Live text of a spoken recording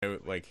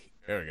Like,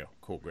 there we go.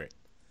 Cool, great.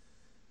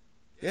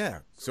 Yeah,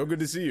 so good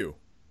to see you.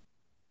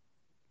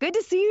 Good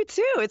to see you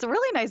too. It's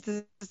really nice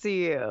to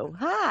see you.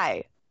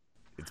 Hi.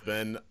 It's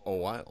been a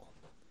while.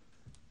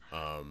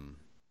 Um,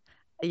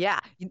 Yeah,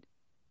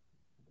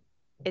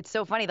 it's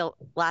so funny. The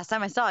last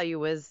time I saw you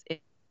was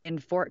in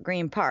Fort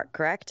Greene Park,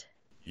 correct?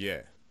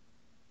 yeah,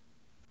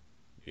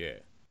 yeah,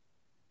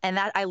 And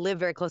that I live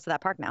very close to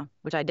that park now,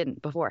 which I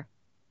didn't before.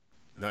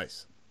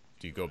 nice.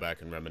 Do you go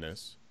back and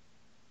reminisce?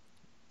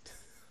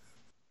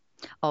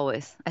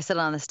 Always. I sit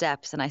on the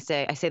steps and I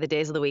say the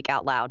days of the week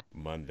out loud,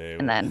 Monday,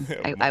 and then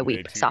I Monday,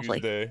 weep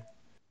softly. Tuesday.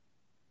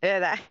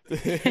 Yeah,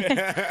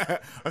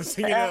 I'm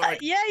singing it like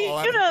yeah, all you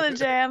out of know the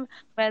jam.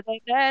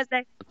 Wednesday,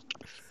 Thursday,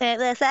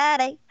 Thursday,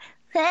 Saturday,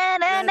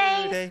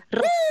 Saturday. Saturday.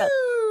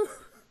 Woo!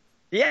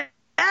 Yeah.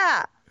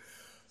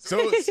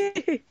 So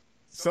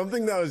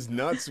something that was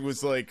nuts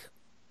was like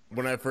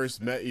when I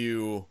first met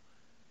you,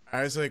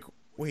 I was like,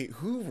 wait,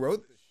 who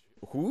wrote this?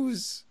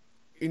 Who's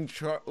in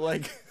charge?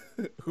 Like,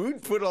 who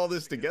put all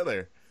this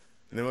together?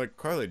 And they're like,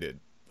 Carly did.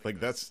 Like,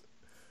 that's.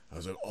 I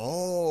was like,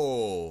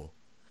 oh.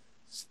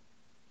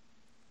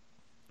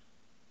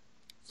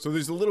 So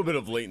there's a little bit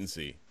of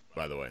latency,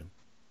 by the way.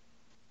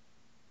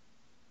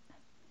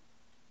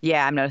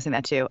 Yeah, I'm noticing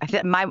that too. I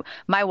think my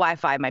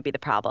Wi-Fi might be the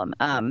problem.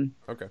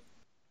 Okay.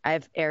 I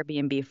have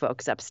Airbnb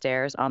folks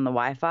upstairs on the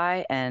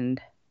Wi-Fi,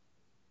 and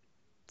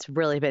it's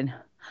really been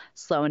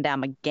slowing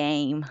down my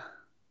game.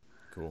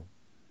 Cool.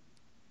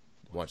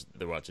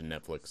 They're watching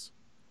Netflix.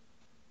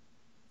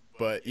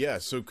 But yeah,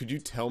 so could you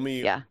tell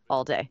me Yeah,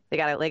 all day. They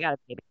gotta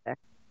be there.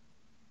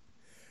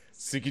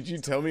 so could you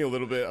tell me a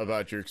little bit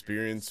about your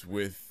experience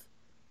with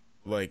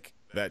like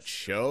that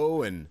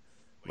show and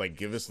like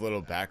give us a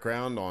little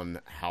background on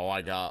how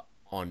I got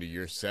onto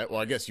your set? Well,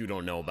 I guess you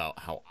don't know about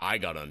how I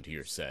got onto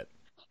your set,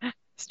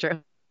 It's true.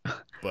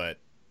 but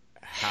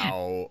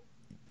how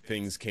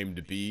things came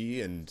to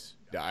be and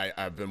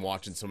I've been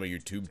watching some of your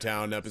Tube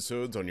Town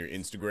episodes on your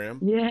Instagram.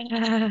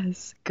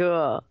 Yes,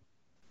 cool.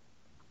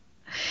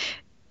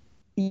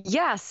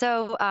 Yeah,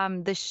 so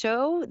the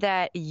show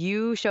that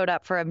you showed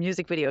up for a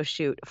music video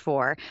shoot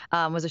for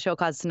was a show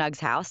called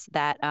Snug's House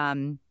that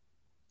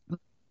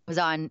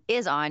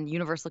is on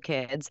Universal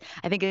Kids.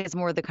 I think it's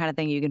more the kind of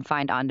thing you can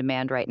find on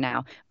demand right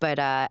now. But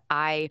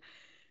I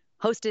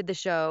hosted the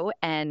show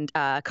and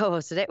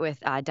co-hosted it with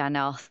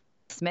Donnell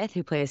Smith,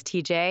 who plays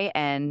TJ,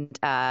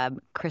 and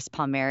Chris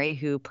Palmieri,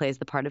 who plays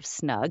the part of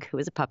Snug, who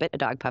is a puppet, a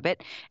dog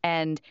puppet.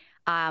 And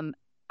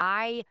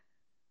I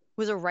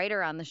was a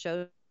writer on the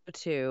show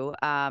too.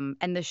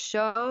 And the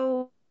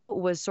show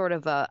was sort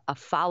of a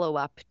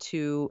follow-up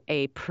to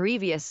a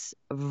previous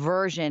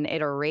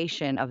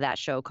iteration of that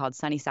show called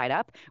Sunny Side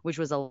Up, which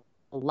was a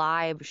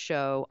live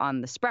show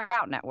on the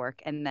Sprout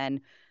Network. And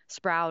then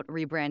Sprout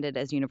rebranded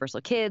as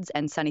Universal Kids,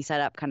 and Sunny Side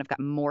Up kind of got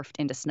morphed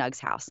into Snug's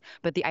House.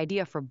 But the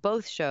idea for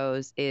both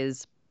shows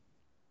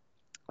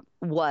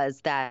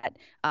was that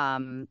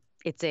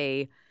it's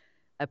a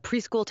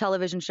preschool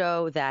television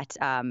show that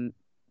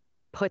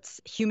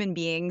puts human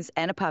beings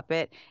and a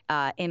puppet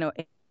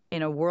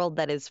in a world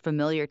that is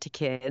familiar to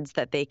kids,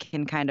 that they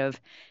can kind of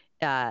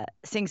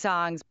sing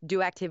songs,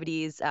 do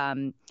activities,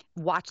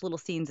 watch little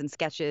scenes and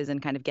sketches,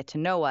 and kind of get to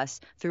know us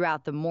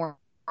throughout the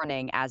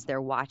morning as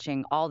they're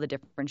watching all the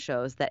different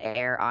shows that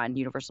air on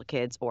Universal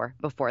Kids or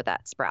before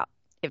that Sprout,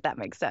 if that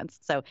makes sense.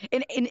 So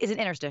is an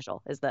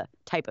interstitial is the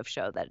type of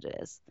show that it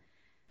is.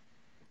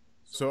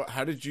 So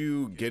how did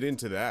you get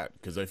into that?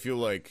 Because I feel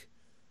like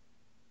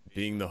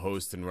being the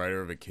host and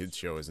writer of a kids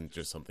show isn't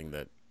just something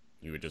that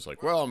you would just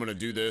like, well, I'm going to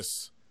do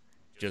this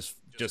just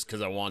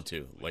because I want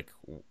to. Like,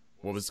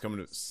 what was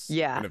coming to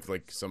kind of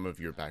like some of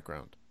your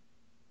background?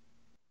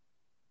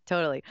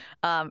 Totally.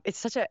 It's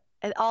such a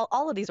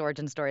all of these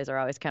origin stories are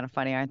always kind of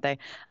funny, aren't they?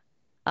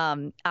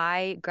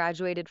 I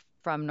graduated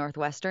from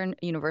Northwestern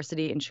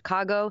University in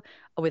Chicago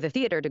with a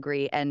theater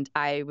degree, and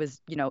I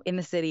was, in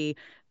the city,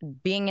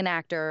 being an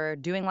actor,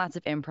 doing lots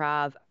of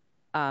improv,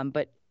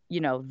 but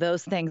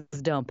those things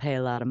don't pay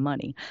a lot of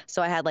money.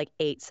 So I had like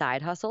 8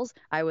 side hustles.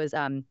 I was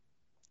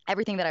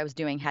everything that I was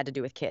doing had to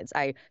do with kids.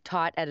 I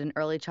taught at an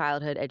early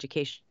childhood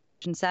education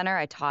center.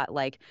 I taught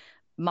like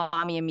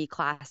mommy and me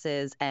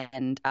classes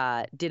and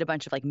did a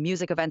bunch of like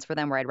music events for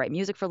them where I'd write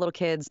music for little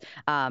kids.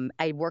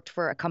 I worked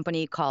for a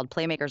company called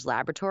Playmakers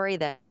Laboratory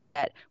that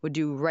would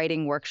do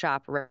writing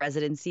workshop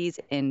residencies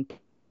in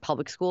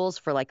public schools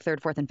for like 3rd,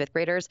 4th, and 5th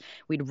graders.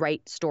 We'd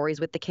write stories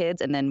with the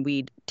kids, and then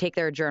we'd take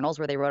their journals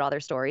where they wrote all their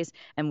stories,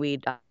 and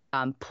we'd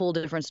pull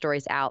different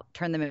stories out,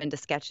 turn them into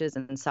sketches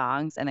and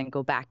songs, and then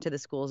go back to the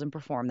schools and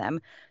perform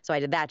them. So I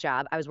did that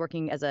job. I was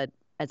working as an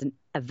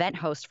event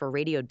host for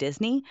Radio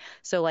Disney.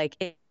 So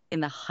like in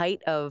the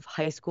height of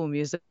High School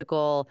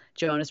Musical,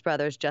 Jonas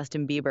Brothers,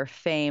 Justin Bieber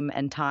fame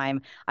and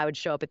time, I would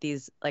show up at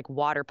these like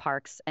water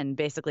parks, and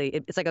basically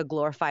it's like a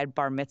glorified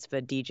bar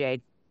mitzvah DJ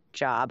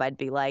job. I'd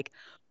be like,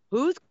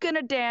 who's going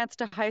to dance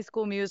to High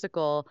School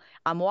Musical?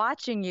 I'm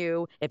watching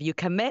you. If you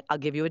commit, I'll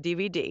give you a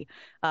DVD.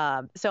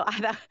 That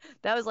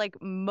was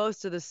like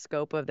most of the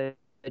scope of the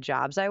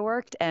jobs I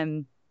worked.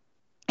 And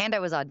and I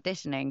was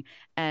auditioning.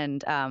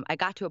 And I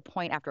got to a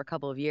point after a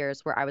couple of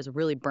years where I was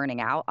really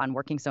burning out on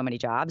working so many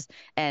jobs,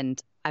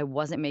 and I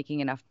wasn't making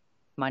enough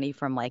money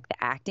from like the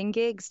acting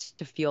gigs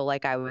to feel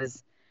like I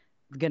was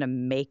gonna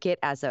make it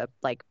as a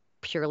like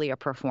purely a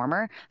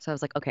performer. So I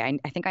was like, okay,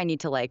 I think I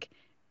need to like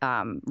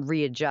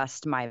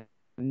readjust my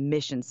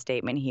mission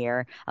statement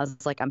here. I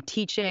was like, I'm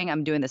teaching,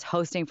 I'm doing this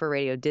hosting for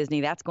Radio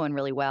Disney. That's going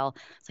really well.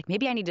 It's like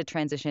maybe I need to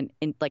transition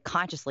in like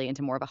consciously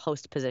into more of a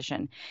host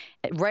position.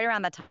 Right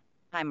around that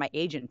time, my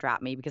agent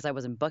dropped me because I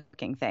wasn't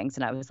booking things,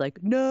 and I was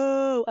like,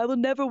 no, I will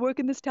never work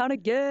in this town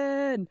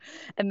again.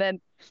 And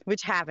then,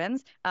 which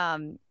happens.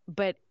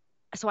 But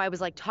so I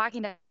was like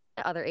talking to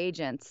other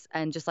agents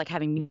and just like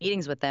having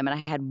meetings with them.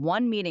 And I had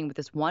one meeting with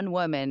this one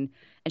woman,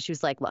 and she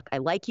was like, look, I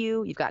like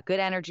you. You've got good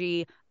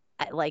energy.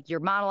 Like your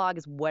monologue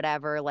is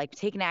whatever. Like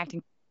take an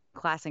acting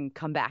class and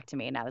come back to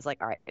me. And I was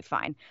like, all right,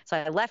 fine. So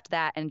I left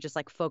that and just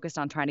like focused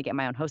on trying to get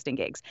my own hosting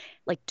gigs.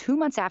 Like 2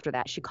 months after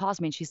that, she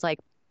calls me and she's like,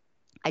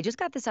 I just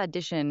got this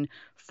audition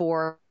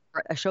for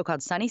a show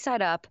called Sunny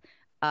Side Up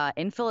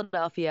in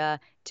Philadelphia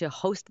to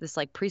host this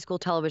like preschool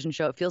television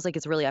show. It feels like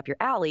it's really up your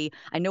alley.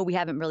 I know we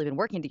haven't really been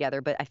working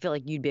together, but I feel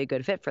like you'd be a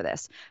good fit for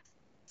this.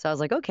 So I was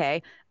like,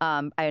 okay.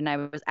 And I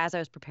was, as I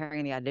was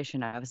preparing the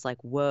audition, I was like,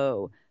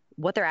 whoa,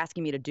 what they're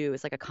asking me to do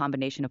is like a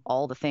combination of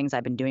all the things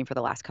I've been doing for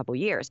the last couple of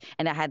years.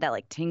 And I had that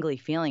like tingly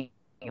feeling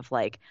of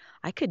like,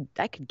 I could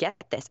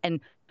get this. And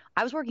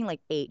I was working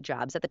like 8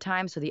 jobs at the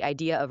time. So the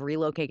idea of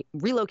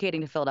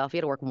relocating to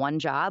Philadelphia to work one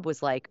job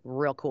was like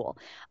real cool.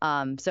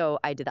 So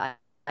I did that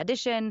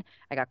audition.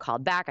 I got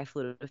called back. I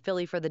flew to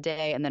Philly for the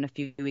day, and then a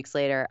few weeks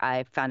later,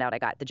 I found out I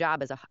got the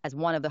job as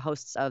one of the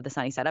hosts of the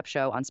Sunny Side Up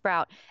show on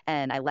Sprout.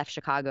 And I left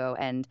Chicago,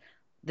 and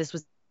this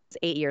was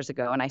 8 years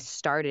ago, and I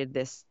started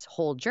this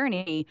whole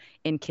journey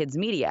in kids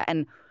media.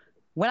 And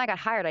when I got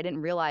hired, I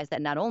didn't realize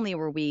that not only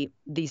were we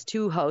these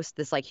two hosts,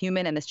 this like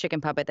human and this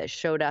chicken puppet that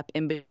showed up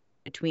in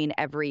between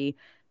every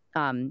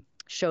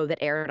show that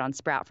aired on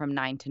Sprout from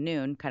 9 to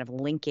noon, kind of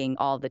linking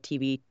all the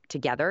TV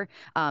together.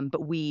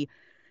 But we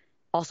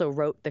also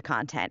wrote the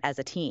content as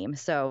a team.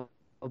 So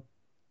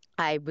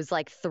I was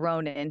like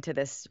thrown into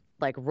this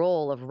like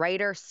role of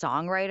writer,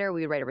 songwriter.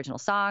 We would write original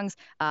songs,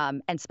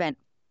 and spent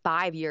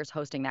 5 years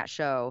hosting that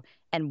show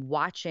and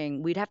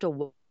watching. We'd have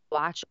to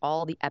watch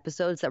all the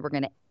episodes that were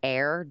going to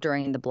air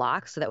during the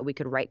block so that we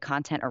could write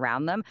content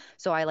around them.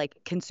 So I like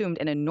consumed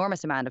an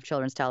enormous amount of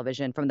children's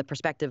television from the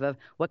perspective of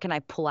what can I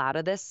pull out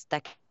of this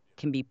that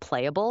can be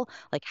playable?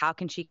 Like how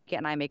can she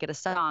and I make it a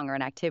song or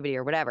an activity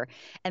or whatever?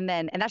 And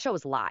that show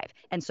was live.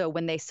 And so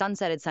when they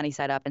sunsetted Sunny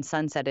Side Up and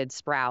sunsetted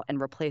Sprout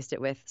and replaced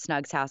it with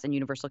Snug's House and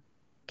Universal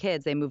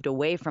Kids, they moved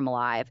away from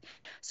live.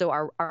 So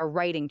our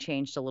writing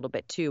changed a little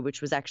bit too,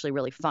 which was actually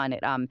really fun.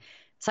 It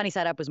Sunny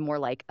Side Up was more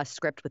like a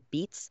script with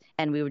beats,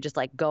 and we would just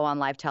like go on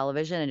live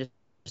television and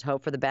just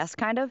hope for the best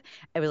kind of.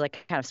 It was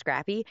like kind of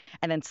scrappy.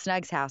 And then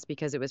Snug's House,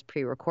 because it was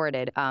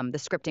pre-recorded, the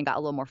scripting got a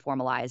little more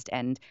formalized,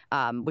 and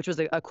which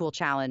was a cool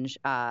challenge,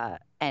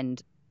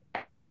 and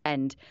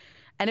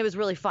and it was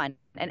really fun.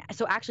 And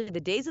so actually the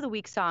Days of the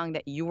Week song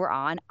that you were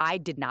on, I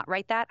did not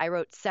write that. I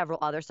wrote several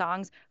other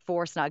songs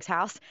for Snug's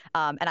House.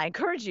 And I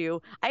encourage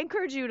you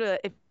to,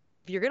 if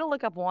you're going to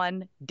look up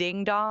one,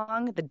 Ding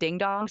Dong, the Ding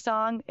Dong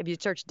song, if you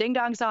search Ding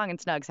Dong song and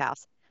Snug's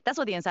House, that's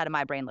what the inside of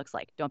my brain looks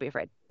like. Don't be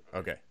afraid.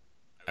 Okay.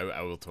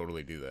 I will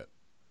totally do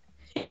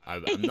that.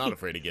 I'm not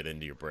afraid to get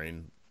into your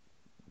brain.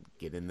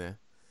 Get in there.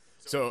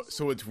 So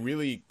it's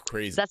really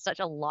crazy. That's such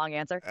a long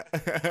answer.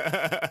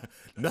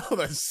 No,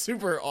 that's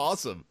super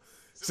awesome.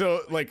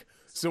 So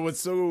what's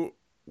so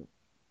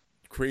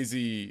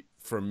crazy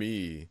for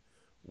me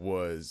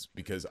was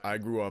because I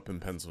grew up in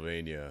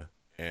Pennsylvania,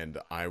 and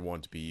I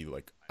want to be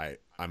like,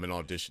 I'm an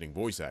auditioning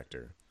voice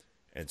actor.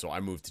 And so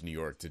I moved to New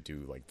York to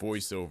do like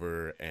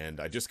voiceover, and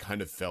I just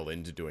kind of fell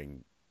into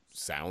doing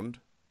sound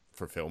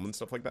for film and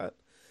stuff like that.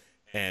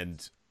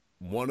 And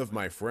one of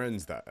my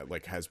friends that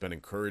like has been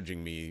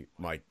encouraging me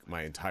my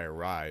entire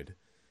ride,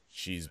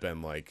 she's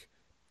been like,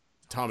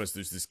 Thomas,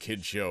 there's this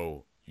kid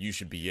show, you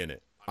should be in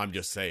it. I'm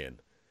just saying.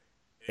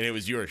 And it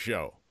was your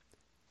show.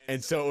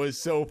 And so it was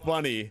so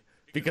funny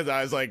because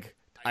I was like,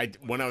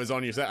 when I was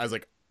on your set, I was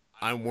like,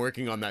 I'm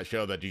working on that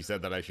show that you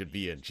said that I should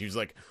be in. She was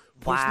like,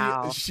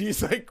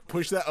 she's like,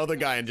 push that other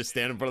guy and just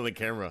stand in front of the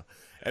camera.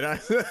 And I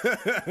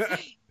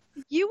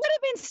You would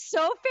have been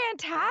so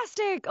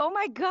fantastic. Oh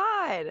my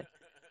God.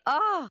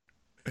 Oh.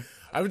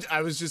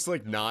 I was just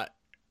like not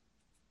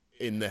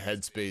in the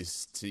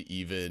headspace to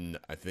even,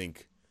 I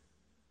think,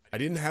 I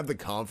didn't have the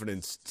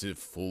confidence to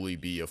fully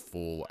be a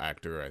full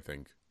actor, I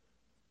think.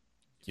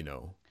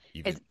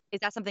 Even... Is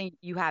that something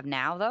you have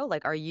now though?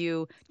 Like, are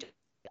you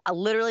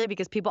literally,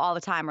 because people all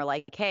the time are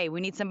like, hey,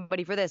 we need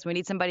somebody for this, we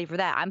need somebody for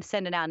that. I'm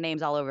sending out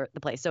names all over the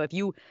place. So if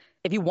you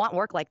want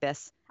work like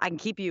this, I can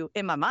keep you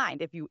in my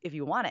mind if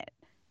you want it.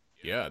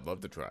 Yeah, I'd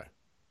love to try.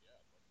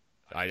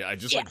 I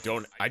just Yes. like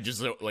don't I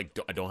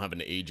don't have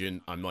an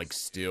agent. I'm like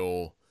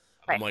still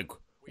Right. I'm like,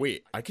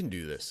 wait, I can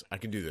do this.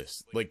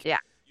 Like, Yeah.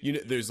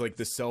 there's like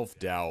the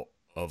self-doubt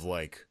of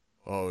like,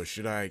 oh,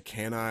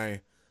 can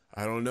I?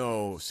 I don't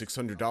know,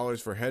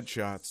 $600 for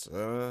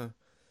headshots.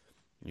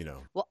 You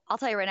know, Well, I'll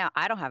tell you right now,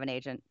 I don't have an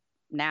agent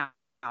now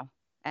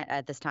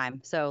at this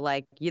time. So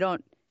like you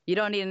don't need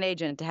an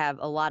agent to have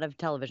a lot of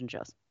television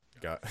shows.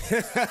 got.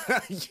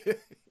 Yeah.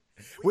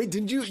 Wait,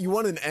 didn't you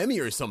won an Emmy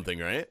or something,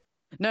 right?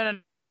 No, no,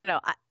 no.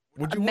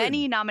 What'd you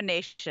Many win?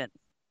 nominations.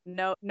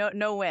 No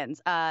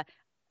wins.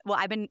 Well,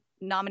 I've been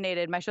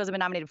nominated. My shows have been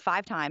nominated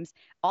 5 times.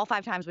 All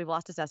 5 times we've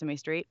lost to Sesame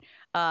Street.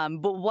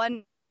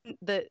 But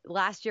the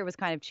last year was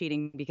kind of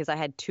cheating because I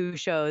had 2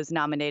 shows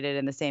nominated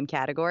in the same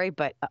category,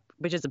 but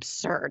which is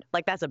absurd.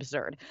 Like that's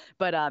absurd.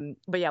 But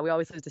yeah, we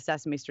always lose to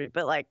Sesame Street.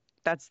 But like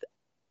that's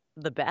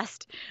the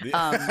best.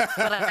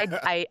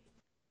 But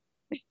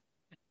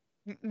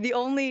the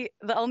only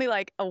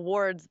like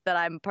awards that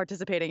I'm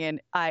participating in,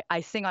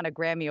 I sing on a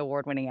Grammy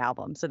Award winning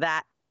album. So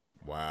that's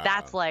Wow.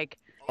 like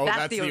Oh, that's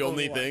that's the the only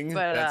only one. thing?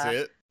 But That's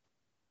it?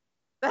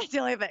 that's the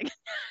only thing.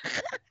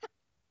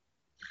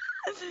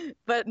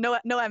 But no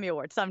Emmy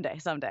Award. Someday.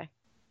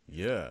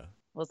 Yeah.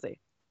 We'll see.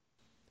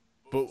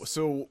 But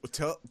so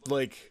tell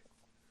like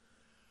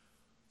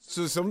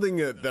so something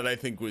that I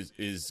think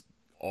is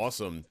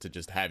awesome to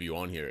just have you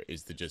on here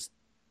is to just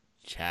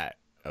chat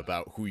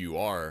about who you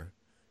are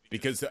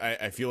because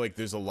I feel like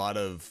there's a lot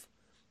of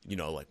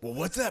like, well,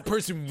 what's that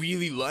person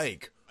really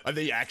like? Are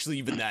they actually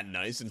even that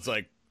nice? And it's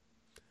like,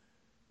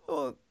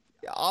 well,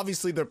 yeah,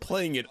 obviously they're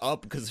playing it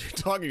up because they're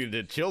talking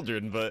to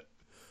children, but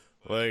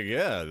like,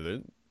 yeah, they're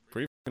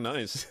pretty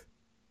nice.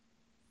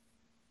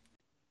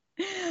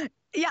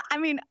 Yeah, I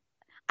mean,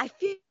 I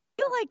feel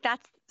like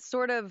that's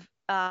sort of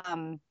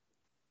the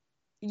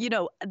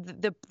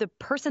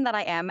person that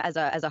I am as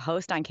a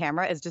host on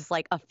camera is just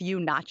like a few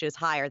notches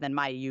higher than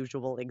my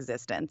usual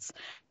existence.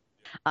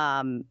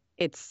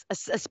 It's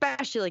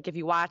especially like if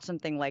you watch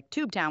something like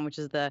Tube Town, which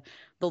is the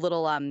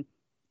little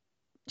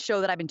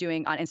show that I've been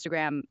doing on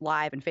Instagram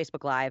Live and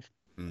Facebook Live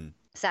Mm.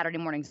 Saturday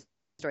mornings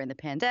during the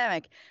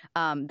pandemic.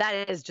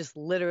 That is just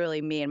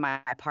literally me in my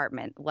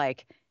apartment.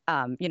 Like,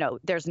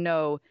 there's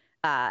no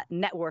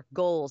network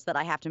goals that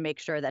I have to make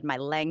sure that my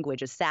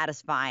language is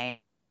satisfying.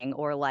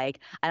 Or like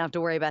I don't have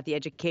to worry about the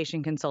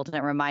education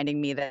consultant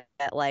reminding me that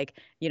like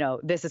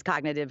this is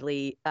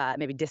cognitively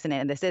maybe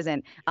dissonant and this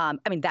isn't. I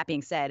mean, that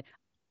being said,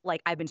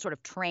 like I've been sort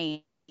of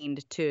trained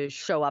to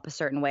show up a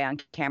certain way on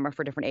camera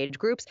for different age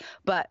groups,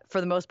 but for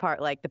the most part,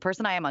 like the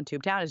person I am on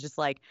Tubetown is just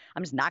like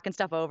I'm just knocking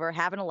stuff over,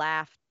 having a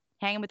laugh,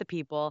 hanging with the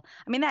people.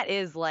 I mean, that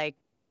is like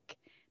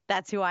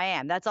that's who I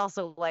am. That's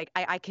also like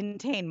I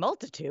contain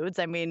multitudes.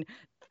 I mean,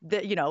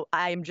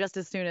 I'm just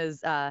as soon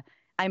as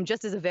I'm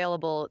just as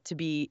available to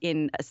be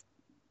in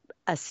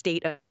a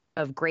state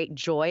of great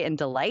joy and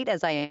delight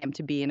as I am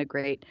to be in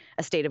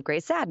a state of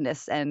great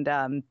sadness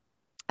and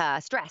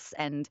stress.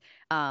 And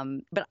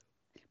but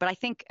I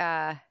think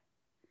I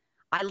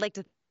like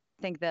to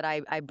think that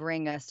I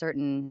bring a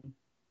certain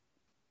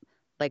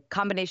like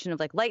combination of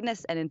like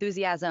lightness and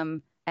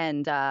enthusiasm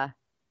and I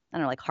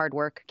don't know, like hard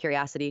work,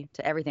 curiosity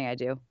to everything I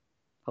do.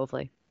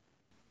 Hopefully.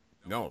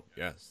 No,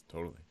 yes,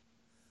 totally.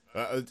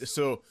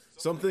 So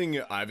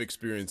something I've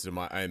experienced in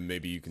my, and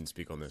maybe you can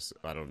speak on this.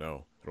 I don't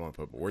know. I don't want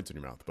to put words in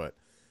your mouth, but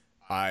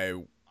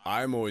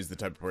I'm always the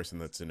type of person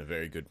that's in a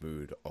very good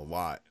mood a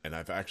lot, and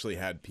I've actually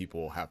had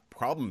people have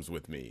problems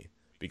with me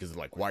because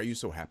like, why are you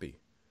so happy?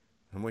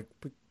 I'm like,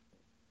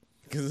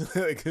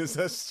 because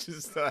that's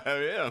just how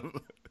I am.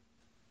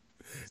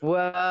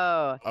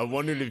 Whoa. I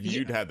wondered if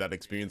you'd had that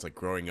experience like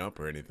growing up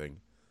or anything.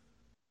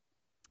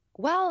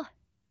 Well,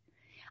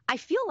 I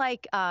feel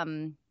like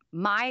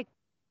my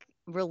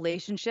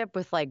relationship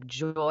with like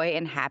joy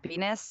and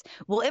happiness.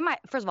 Well,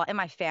 first of all, in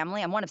my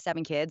family, I'm one of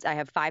 7 kids. I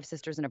have 5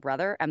 sisters and a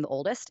brother. I'm the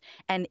oldest.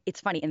 And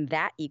it's funny, in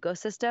that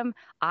ecosystem,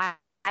 I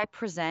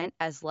present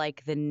as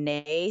like the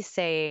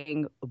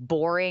naysaying,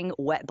 boring,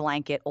 wet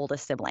blanket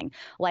oldest sibling.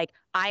 Like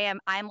I'm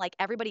like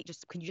everybody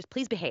just can you just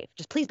please behave?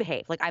 Just please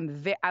behave. Like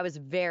I was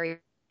very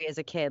as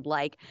a kid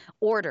like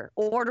order.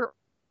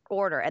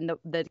 And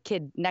the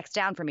kid next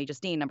down from me,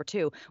 Justine, number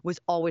 2, was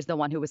always the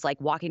one who was like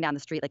walking down the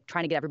street, like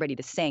trying to get everybody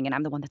to sing. And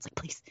I'm the one that's like,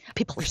 please,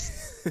 people are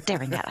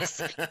staring at us.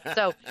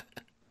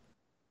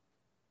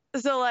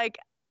 So, like,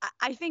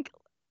 I think,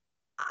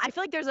 I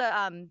feel like there's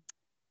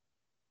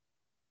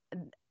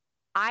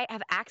I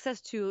have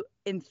access to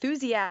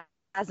enthusiasm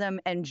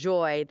and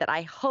joy that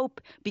I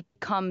hope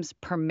becomes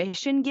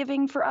permission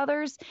giving for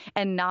others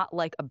and not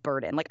like a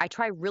burden. Like I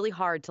try really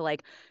hard to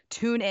like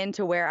tune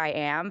into where I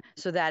am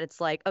so that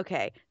it's like,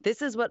 okay,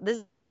 this is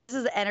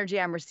the energy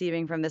I'm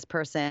receiving from this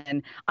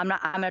person. I'm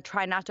going to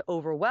try not to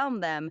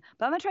overwhelm them,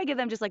 but I'm going to try to give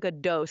them just like a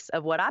dose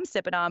of what I'm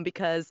sipping on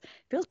because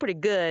it feels pretty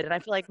good. And I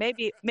feel like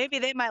maybe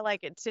they might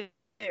like it too.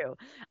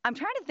 I'm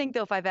trying to think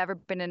though, if I've ever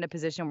been in a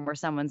position where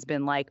someone's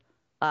been like,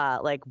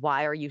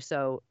 why are you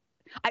so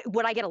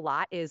what I get a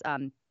lot is how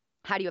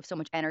do you have so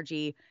much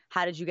energy?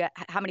 How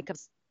many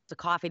cups of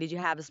coffee did you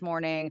have this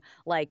morning?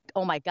 Like,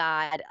 oh my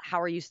God,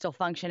 how are you still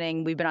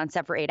functioning? We've been on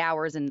set for 8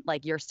 hours and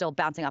like you're still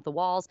bouncing off the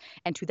walls.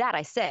 And to that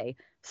I say,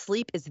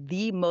 sleep is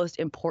the most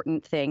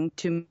important thing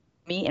to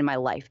me in my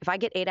life. If I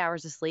get 8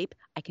 hours of sleep,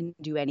 I can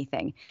do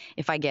anything.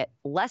 If I get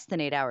less than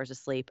 8 hours of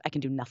sleep, I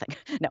can do nothing.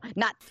 No,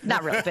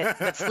 not really,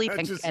 but sleep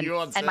and Just and you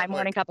on and my set,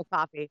 morning like, cup of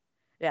coffee.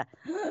 Yeah.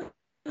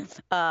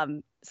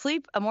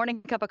 Sleep, a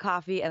morning cup of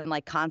coffee, and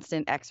like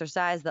constant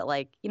exercise that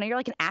like, you're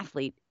like an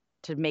athlete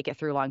to make it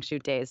through long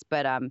shoot days.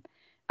 But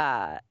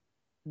uh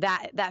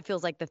that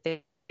feels like the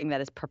thing that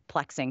is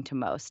perplexing to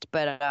most.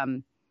 But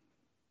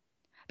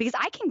because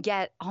I can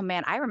get, oh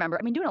man, I remember,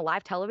 I mean, doing a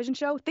live television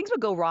show, things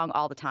would go wrong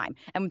all the time.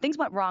 And when things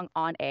went wrong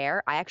on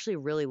air, I actually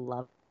really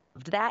loved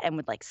that and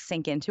would like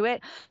sink into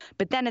it.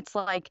 But then it's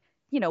like,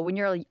 when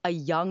you're a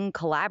young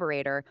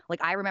collaborator,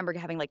 like I remember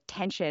having like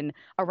tension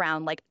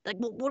around like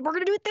well, we're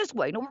gonna do it this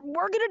way. No,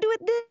 we're gonna do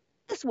it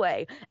this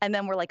way. And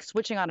then we're like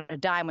switching on a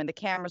dime when the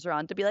cameras are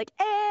on to be like,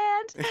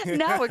 and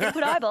now we're gonna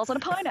put eyeballs on a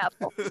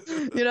pineapple,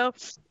 you know?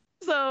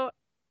 So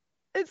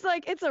it's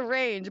like it's a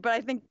range, but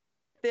I think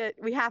that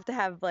we have to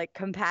have like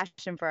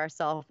compassion for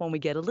ourselves when we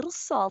get a little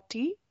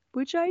salty,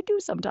 which I do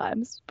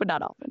sometimes, but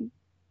not often.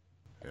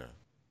 yeah,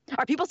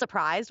 Are people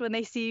surprised when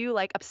they see you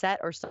like upset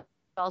or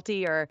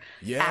salty or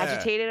yeah,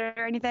 agitated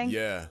or anything?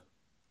 yeah.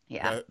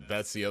 Yeah.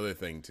 That's the other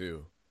thing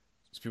too.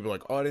 Is people are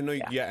like, oh, I didn't know you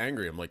Yeah. could get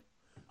angry. I'm like,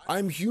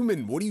 I'm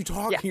human. What are you Yeah.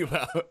 talking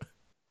about?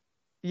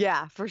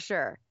 Yeah, for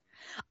sure.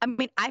 I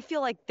mean, I feel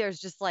like there's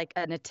just like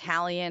an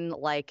Italian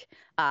like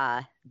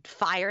uh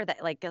fire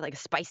that like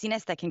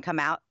spiciness that can come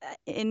out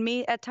in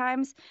me at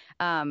times.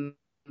 Um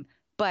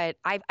but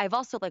I've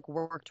also like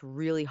worked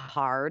really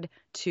hard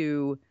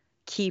to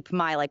keep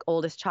my like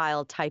oldest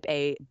child type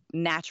A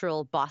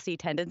natural bossy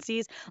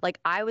tendencies. Like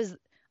I was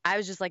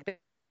just like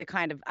the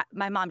kind of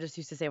my mom just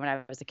used to say when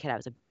I was a kid I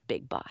was a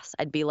big boss.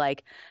 I'd be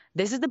like,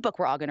 this is the book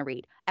we're all going to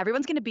read.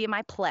 Everyone's going to be in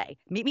my play.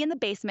 Meet me in the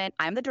basement.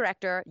 I'm the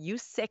director. You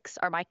six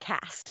are my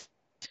cast.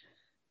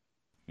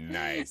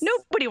 Nice.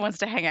 Nobody wants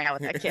to hang out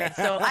with that kid.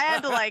 So I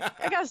had to like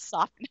I got to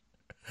soften.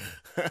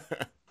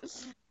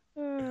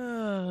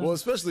 Well,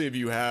 especially if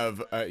you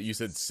have, you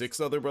said six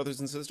other brothers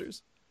and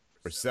sisters,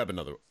 or seven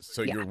other.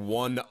 So Yeah. you're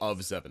one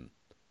of seven.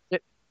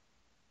 Okay,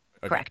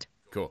 Correct.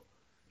 cool.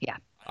 Yeah.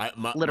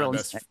 My Literal.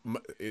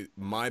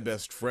 my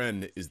best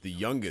friend is the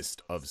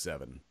youngest of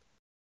seven.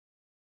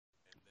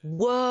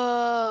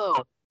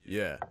 Whoa.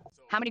 Yeah.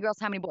 How many girls?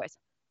 How many boys?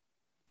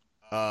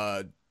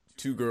 Uh,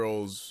 two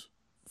girls,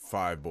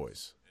 five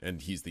boys,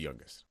 and he's the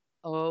youngest.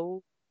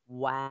 Oh,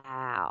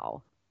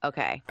 wow.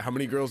 Okay. How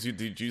many girls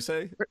did you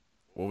say?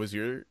 What was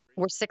your?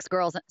 We're six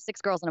girls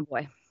and a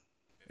boy.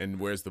 And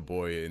where's the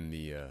boy in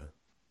the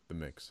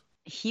mix?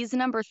 He's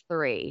number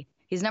three.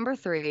 He's number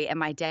three, and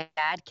my dad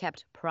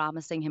kept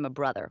promising him a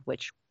brother,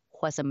 which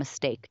was a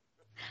mistake.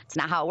 It's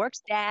not how it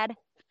works, Dad.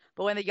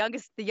 But when the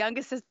youngest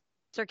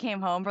sister came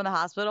home from the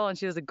hospital and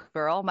she was a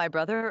girl, my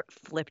brother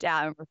flipped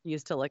out and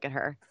refused to look at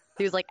her.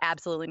 He was like,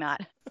 absolutely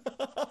not.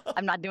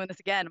 I'm not doing this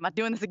again. I'm not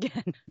doing this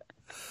again.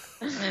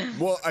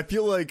 Well, I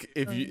feel like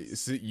if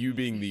you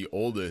being the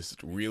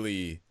oldest,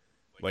 really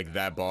like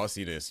that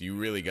bossiness, you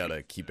really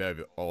gotta keep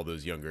all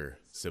those younger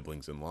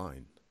siblings in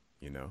line.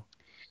 You know.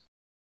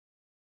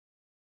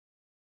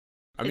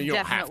 I mean, you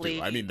don't have to.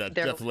 Definitely, I mean, that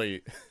they're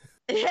definitely.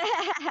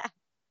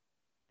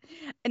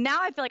 and now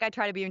I feel like I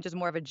try to be in just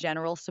more of a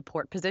general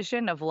support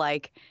position of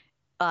like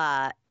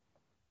uh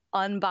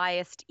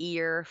unbiased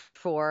ear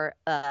for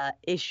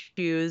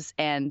issues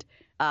and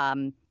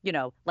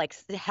like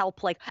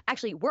help like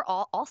actually we're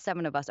all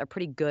seven of us are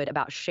pretty good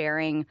about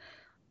sharing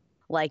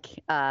like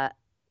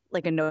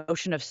like a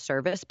notion of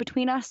service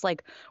between us.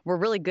 Like we're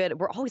really good.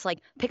 We're always like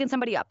picking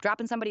somebody up,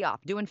 dropping somebody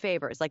off, doing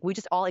favors. Like we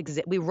just all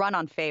exist. We run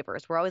on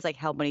favors. We're always like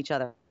helping each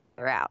other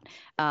out.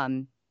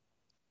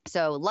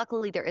 So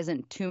luckily there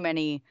isn't too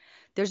many.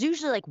 There's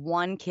usually like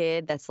one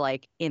kid that's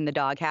like in the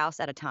doghouse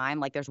at a time.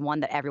 Like there's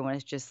one that everyone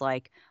is just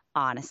like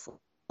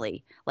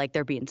honestly like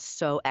they're being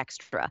so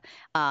extra.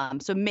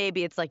 So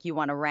maybe it's like you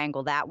want to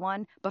wrangle that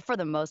one, but for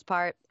the most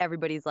part,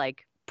 everybody's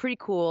like pretty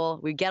cool.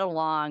 We get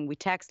along. We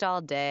text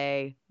all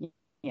day.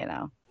 You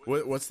know,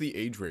 What's the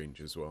age range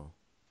as well?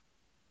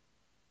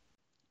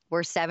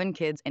 we're seven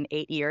kids in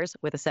 8 years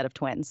with a set of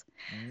twins.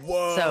 So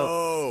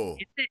Whoa.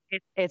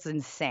 it's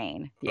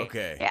insane. Yeah,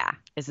 Okay. yeah,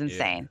 it's Yeah.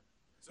 insane.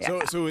 So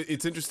Yeah, so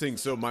it's interesting.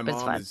 So but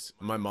it's fun.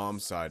 my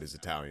mom's side is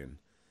Italian,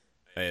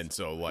 and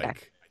so Okay.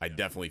 like I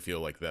definitely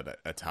feel like that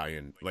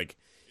Italian. Like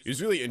it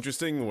was really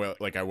interesting. Well,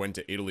 like I went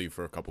to Italy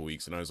for a couple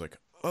weeks, and I was like,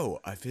 oh,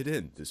 I fit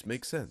in. This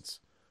makes sense.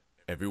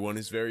 Everyone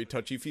is very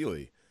touchy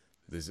feely.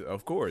 This,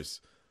 of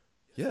course,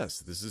 yes.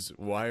 This is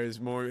why is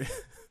more.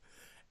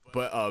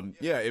 But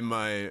yeah, in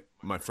my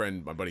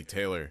friend, my buddy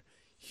Taylor,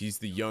 he's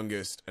the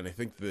youngest, and I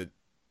think that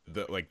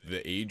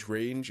the age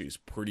range is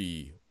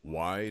pretty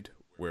wide.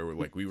 Where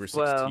like we were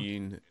Whoa.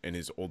 16, and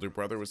his older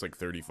brother was like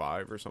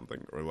 35 or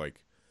something, or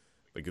like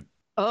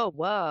Oh,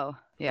 whoa. or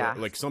Yeah.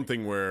 like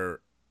something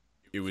where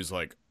it was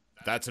like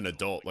that's an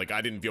adult. Like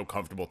I didn't feel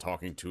comfortable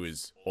talking to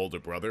his older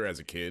brother as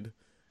a kid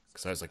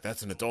because I was like,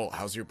 that's an adult.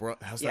 How's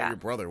that Yeah. your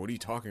brother? What are you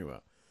talking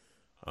about?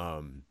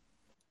 Um.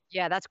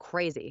 Yeah, that's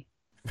crazy.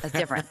 That's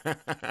different.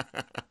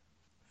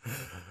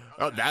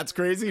 Oh, that's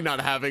crazy. Not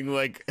having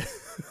like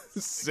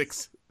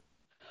six.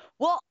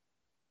 Well,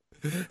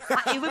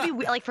 it would be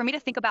like for me to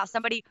think about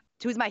somebody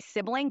who's my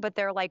sibling, but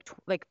they're like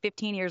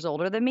 15 years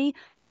older than me.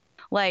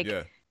 Like,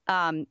 Yeah.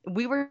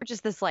 we were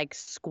just this like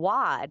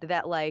squad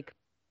that like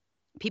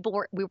people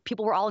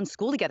were all in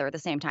school together at the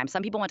same time.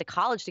 Some people went to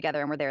college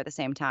together and were there at the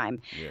same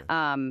time. Yeah.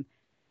 Um,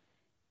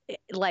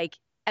 like,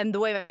 and the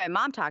way my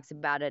mom talks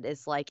about it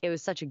is like it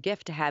was such a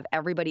gift to have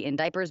everybody in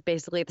diapers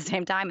basically at the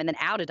same time, and then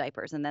out of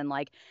diapers, and then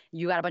like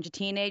you got a bunch of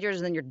teenagers,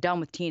 and then you're done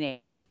with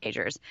teenagers.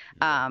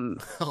 Yeah. Um,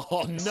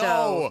 Oh so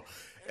no.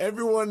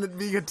 Everyone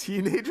being a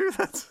teenager?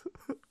 That's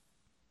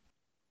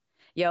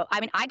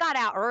I mean, I got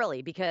out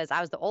early because I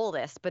was the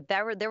oldest, but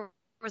there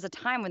was a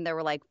time when there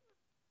were like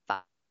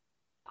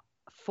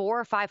 4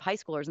 or 5 high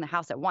schoolers in the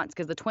house at once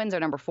because the twins are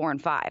number 4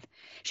 and 5.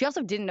 She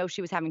also didn't know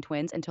she was having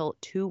twins until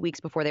 2 weeks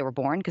before they were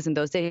born because in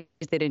those days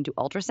they didn't do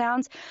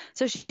ultrasounds.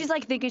 So she's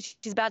like thinking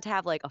she's about to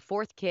have like a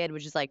fourth kid,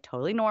 which is like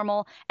totally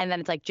normal. And then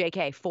it's like,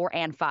 JK, 4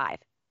 and 5.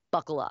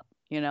 Buckle up,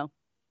 you know?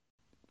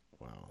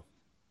 wow.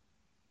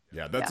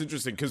 Yeah, that's Yeah.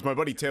 interesting because my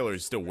buddy Taylor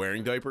is still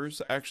wearing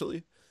diapers,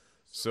 actually.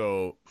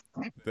 So,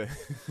 the...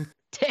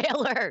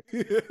 Taylor.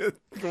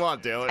 come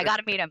on, Taylor. I got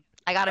to meet him.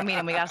 I got to meet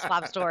him. We got to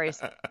swap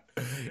stories.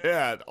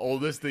 Yeah, the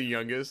oldest, the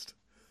youngest,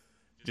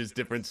 just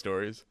different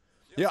stories.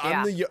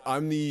 Yeah, Yeah.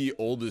 I'm the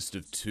oldest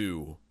of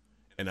two,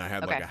 and I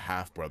had like Okay. a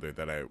half brother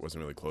that I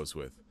wasn't really close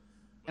with.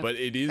 But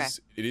Okay.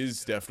 it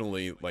is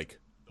definitely like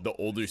the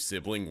older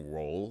sibling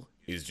role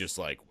is just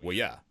like, well,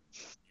 yeah,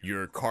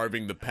 you're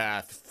carving the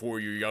path for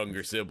your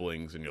younger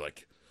siblings, and you're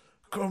like,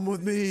 come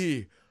with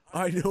me,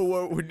 I know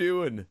what we're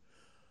doing.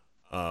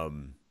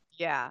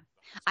 Yeah.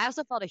 I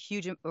also felt a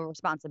huge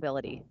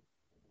responsibility.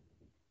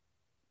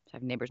 I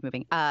have neighbors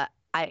moving.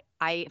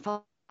 I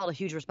felt a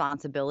huge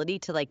responsibility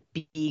to like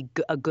be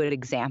a good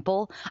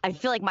example. I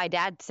feel like my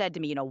dad said to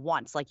me,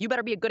 once, like, you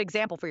better be a good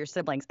example for your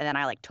siblings, and then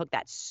I like took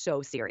that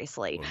so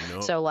seriously. Well, you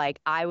know, So like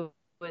I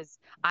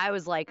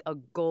was like a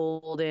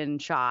golden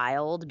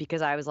child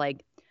because I was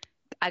like,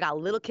 I got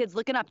little kids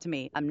looking up to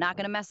me. I'm not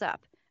gonna mess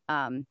up.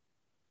 Um,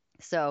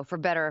 so for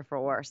better or for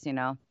worse,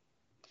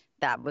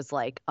 that was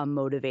like a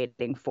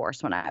motivating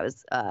force when I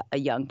was a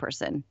young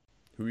person.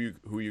 who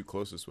are you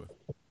closest with?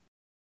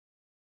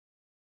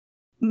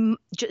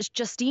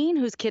 Justine,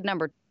 who's kid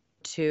number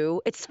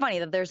 2. It's funny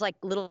that there's like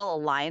little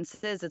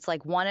alliances. It's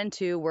like 1 and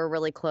 2 we're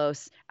really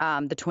close.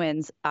 The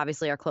twins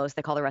obviously are close.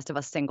 They call the rest of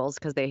us singles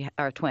because they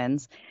are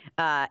twins.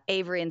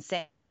 Avery and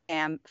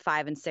Sam,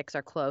 5 and 6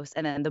 are close,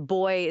 and then the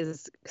boy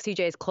is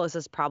CJ is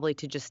closest probably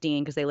to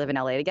Justine because they live in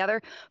LA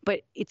together.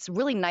 But it's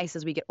really nice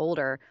as we get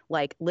older,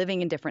 like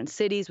living in different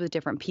cities with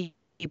different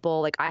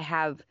people. Like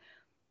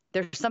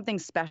there's something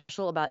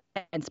special about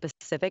and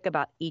specific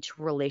about each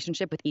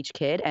relationship with each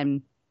kid,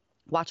 and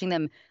watching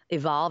them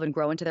evolve and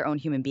grow into their own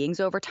human beings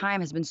over time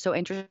has been so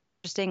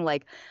interesting.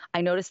 Like, I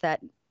noticed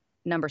that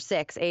number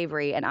 6,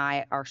 Avery, and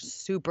I are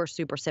super,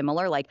 super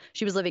similar. Like,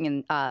 she was living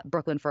in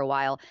Brooklyn for a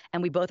while,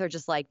 and we both are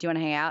just like, do you want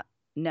to hang out?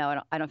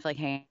 No, I don't feel like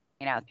hanging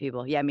out with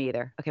people. Yeah, me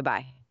either. Okay,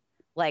 bye.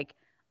 Like,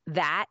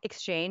 that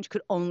exchange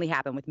could only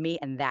happen with me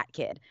and that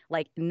kid.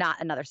 Like, not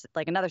another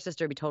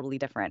sister would be totally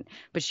different.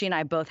 But she and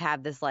I both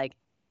have this like,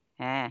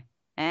 eh,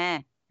 eh,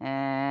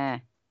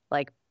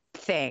 like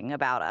thing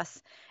about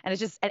us. And it's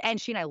just, and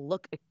she and I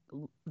look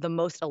the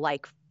most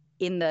alike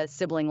in the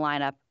sibling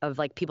lineup of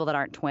like people that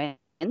aren't twins,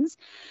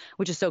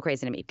 which is so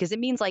crazy to me because it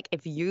means like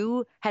if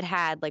you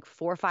had like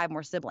 4 or 5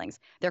 more siblings,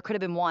 there could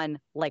have been one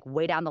like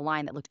way down the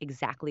line that looked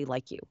exactly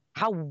like you.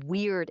 How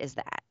weird is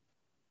that?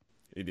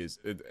 It is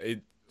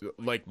it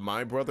like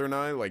my brother and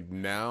I like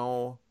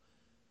now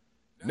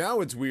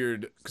it's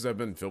weird because I've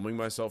been filming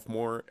myself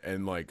more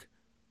and like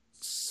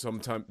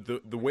sometimes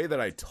the way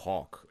that I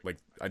talk, like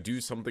I do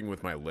something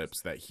with my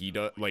lips that he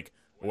does, like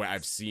where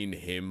I've seen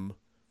him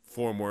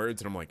form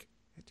words and I'm like,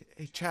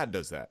 hey, Chad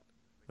does that,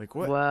 like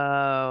what?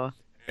 Whoa.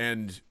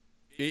 And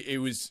it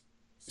was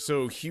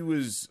so he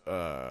was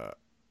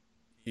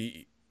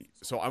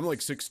so I'm like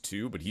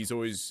 6'2", but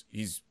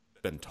he's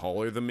been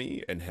taller than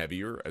me and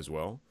heavier as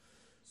well.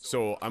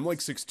 So I'm like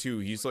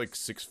 6'2", he's like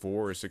 6'4"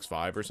 or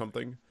 6'5" or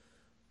something.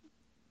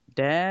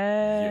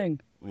 Yeah,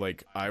 Dang.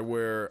 like I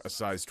wear a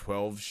size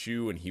 12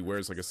 shoe and he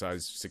wears like a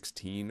size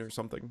 16 or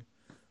something.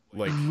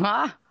 Like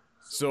Ah.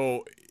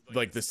 so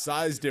like the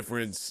size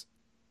difference,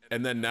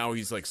 and then now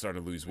he's like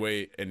starting to lose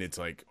weight and it's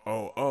like,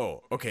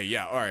 oh, okay,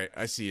 yeah, all right,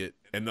 I see it.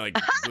 And like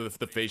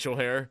the facial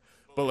hair,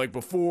 but like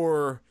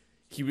before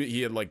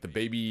he had like the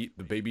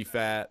baby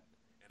fat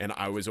and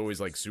I was always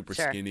like super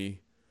Sure.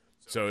 skinny.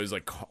 So it was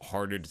like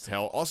harder to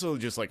tell. Also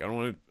just like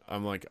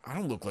I'm like I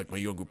don't look like my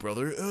younger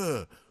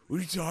brother. What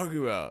are you talking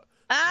about?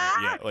 Yeah,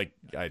 Ah! like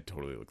I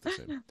totally look the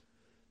same.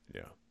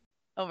 Yeah.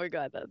 Oh my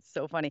God, that's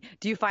so funny.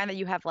 Do you find that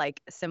you have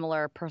like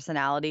similar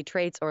personality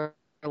traits, or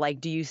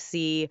like do you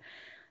see,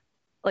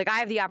 like, I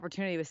have the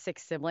opportunity with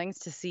 6 siblings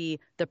to see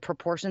the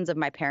proportions of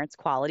my parents'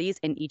 qualities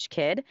in each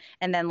kid,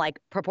 and then like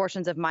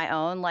proportions of my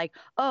own, like,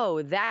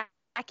 oh, that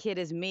kid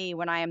is me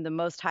when I am the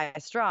most high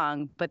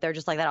strung, but they're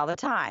just like that all the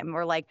time.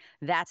 Or like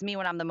that's me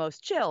when I'm the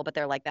most chill, but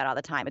they're like that all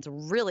the time. It's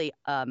really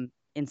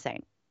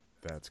insane.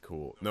 That's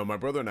cool. No, my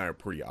brother and I are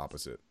pretty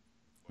opposite.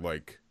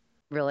 Like,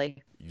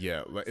 Really?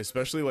 yeah,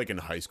 especially like in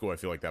high school, I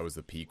feel like that was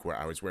the peak where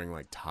I was wearing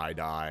like tie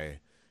dye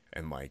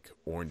and like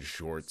orange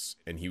shorts,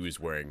 and he was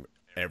wearing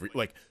every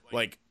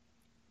like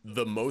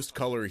the most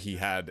color he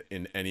had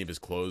in any of his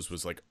clothes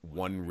was like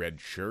one red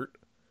shirt.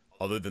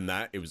 Other than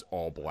that, it was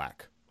all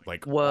black,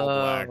 like all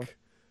Whoa. black.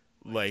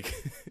 Like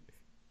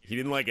he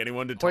didn't like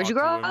anyone to Where'd you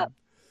talk grow to up? him.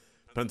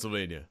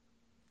 Pennsylvania,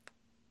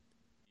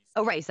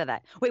 Oh, right, you said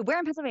that. Wait, where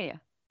in Pennsylvania?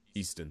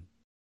 Easton.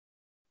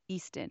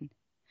 Easton.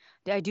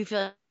 I do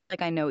feel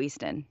like I know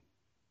Easton.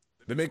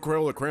 They make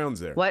Crayola crowns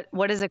there.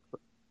 What is it?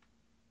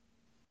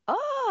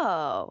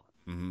 Oh,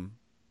 Mm-hmm.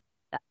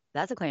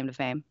 that's a claim to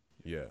fame.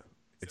 Yeah,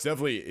 it's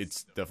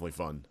definitely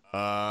fun.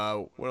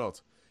 What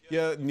else?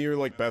 Yeah, near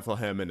like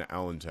Bethlehem and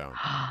Allentown.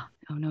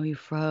 Oh no, you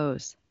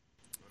froze.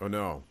 Oh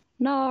no,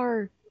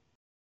 No.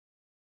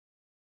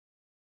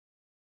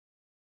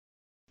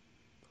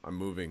 I'm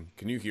moving.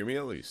 Can you hear me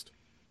at least?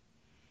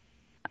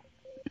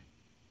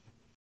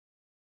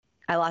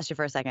 I lost you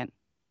for a second.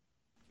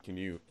 Can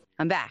you?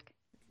 I'm back.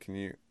 Can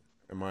you?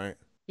 Am I?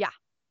 Yeah.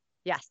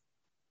 Yes.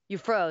 You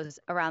froze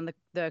around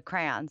the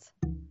crayons.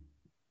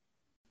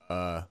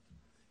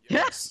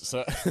 Yes.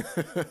 So.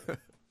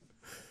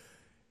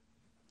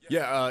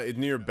 Yeah, it's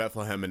near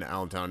Bethlehem and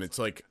Allentown. It's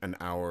like an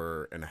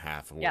hour and a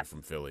half away Yep.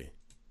 from Philly,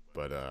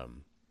 but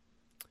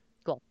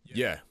Cool.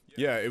 yeah,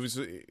 yeah. It was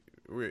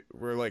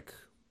we're like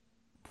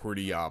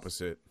pretty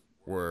opposite.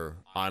 Where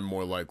I'm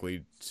more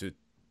likely to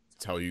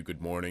tell you good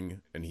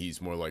morning, and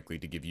he's more likely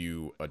to give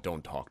you a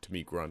 "don't talk to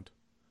me" grunt.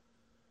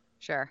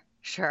 Sure.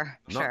 Sure.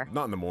 Not Sure.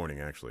 not in the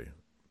morning actually,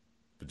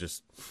 but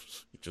just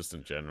just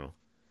in general.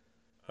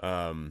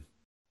 Um,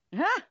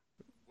 Huh?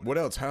 what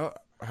else? How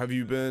have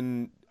you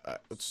been?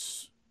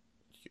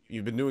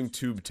 You've been doing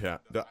Tube Town.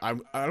 I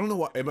don't know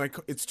what am I.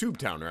 It's Tube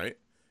Town, right?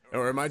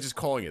 Or am I just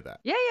calling it that?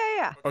 Yeah. Yeah.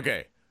 Yeah.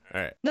 Okay.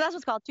 All right. No, that's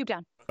what's called Tube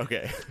Town.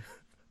 Okay.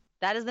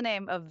 That is the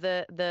name of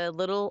the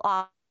little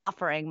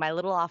offering. My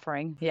little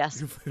offering.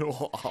 Yes.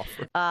 Little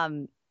offer.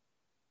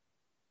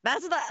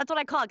 That's what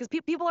I call it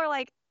because people are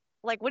like,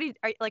 what do you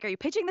are you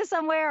pitching this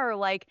somewhere or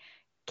like,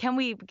 can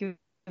we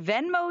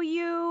Venmo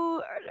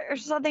you or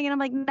something? And I'm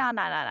like,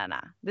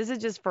 nah. This is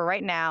just for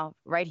right now,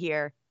 right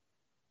here.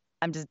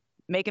 I'm just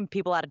making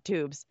people out of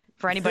tubes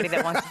for anybody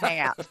that wants to hang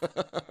out.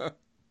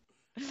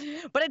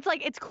 But it's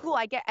like it's cool.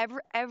 I get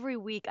every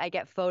week I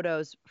get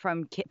photos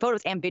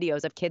photos and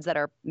videos of kids that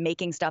are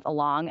making stuff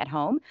along at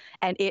home,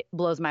 and it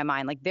blows my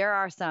mind. Like there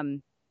are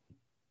some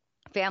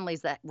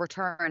families that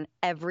return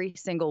every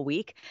single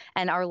week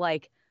and are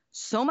like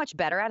so much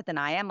better at it than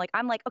I am. Like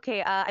I'm like,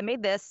 okay, I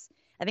made this.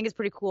 I think it's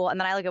pretty cool, and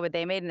then I look at what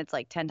they made, and it's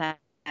like 10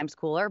 times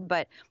cooler.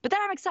 But then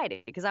I'm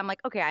excited because I'm like,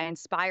 okay, I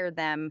inspired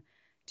them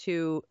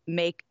to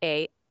make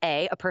a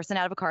person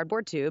out of a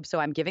cardboard tube, so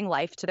I'm giving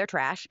life to their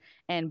trash,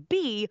 and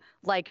B,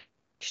 like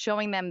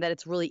showing them that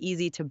it's really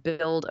easy to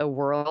build a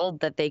world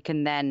that they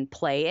can then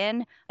play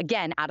in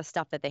again out of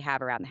stuff that they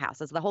have around the house.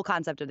 That's the whole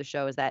concept of the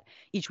show is that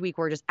each week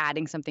we're just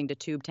adding something to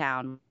Tube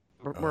Town.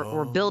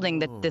 We're building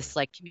this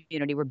like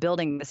community. We're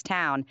building this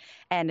town,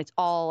 and it's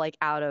all like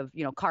out of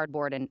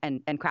cardboard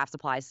and craft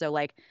supplies. So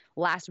like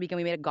last weekend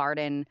we made a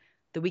garden.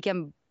 The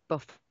weekend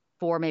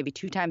before, maybe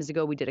 2 times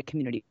ago, we did a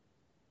community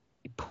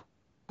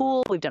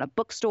pool. We've done a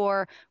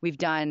bookstore. We've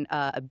done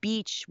a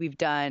beach. We've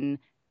done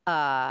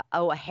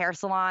a hair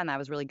salon. That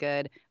was really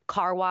good.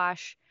 Car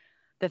wash.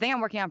 The thing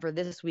I'm working on for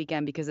this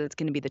weekend, because it's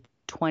going to be the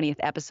 20th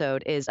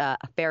episode, is a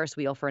Ferris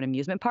wheel for an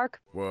amusement park.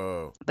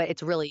 Whoa. But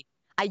it's really,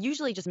 I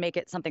usually just make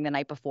it something the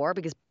night before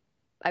because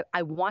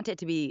I want it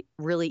to be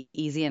really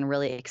easy and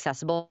really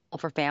accessible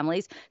for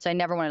families. So I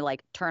never want to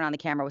like turn on the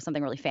camera with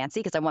something really fancy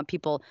because I want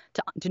people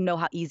to know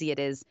how easy it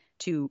is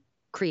to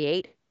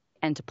create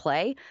and to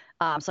play.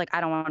 So like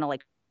I don't want to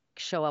like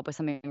show up with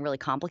something really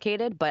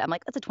complicated, but I'm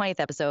like, that's a 20th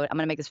episode. I'm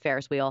gonna make this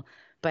Ferris wheel,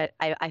 but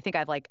I think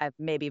I've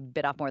maybe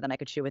bit off more than I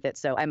could chew with it,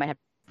 so I might have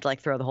to like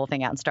throw the whole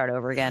thing out and start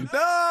over again.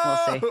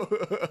 No!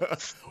 We'll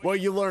see. Well,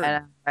 you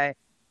learn. Right?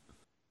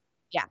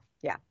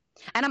 Yeah,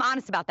 and I'm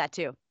honest about that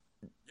too.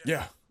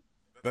 Yeah,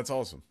 that's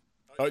awesome.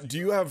 Do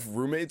you have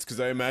roommates? Because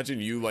I imagine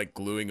you like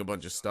gluing a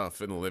bunch of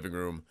stuff in the living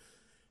room,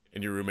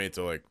 and your roommates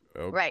are like,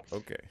 oh, Right.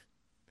 Okay.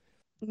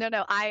 No,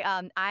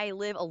 I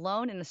live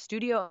alone in a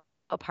studio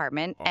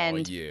apartment, Oh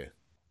and yeah.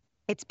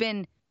 it's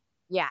been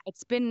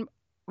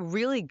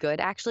really good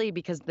actually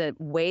because the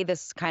way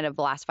this kind of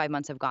the last 5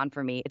 months have gone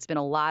for me, it's been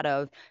a lot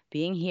of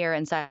being here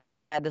inside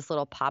this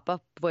little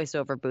pop-up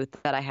voiceover booth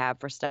that I have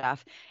for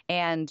stuff,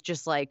 and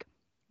just like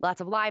lots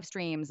of live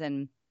streams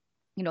and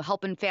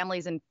helping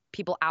families and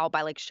people out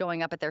by like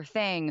showing up at their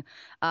thing,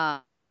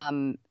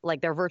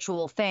 like their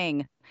virtual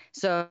thing.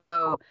 So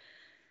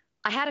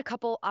I had a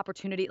couple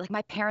opportunity, like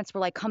my parents were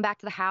like, come back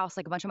to the house.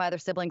 Like a bunch of my other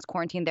siblings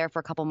quarantined there for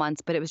a couple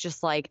months, but it was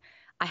just like,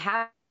 I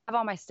have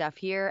all my stuff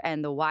here,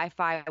 and the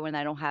Wi-Fi when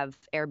I don't have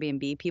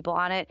Airbnb people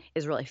on it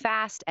is really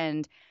fast.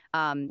 And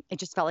it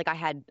just felt like I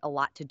had a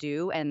lot to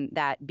do, and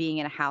that being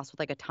in a house with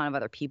like a ton of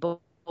other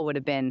people would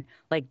have been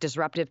like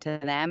disruptive to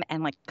them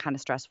and like kind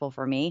of stressful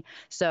for me.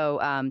 So,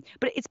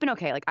 but it's been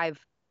okay. Like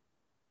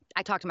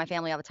I talk to my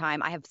family all the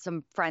time. I have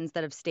some friends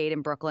that have stayed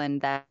in Brooklyn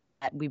that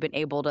we've been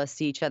able to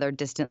see each other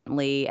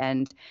distantly,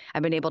 and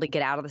I've been able to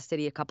get out of the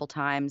city a couple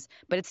times.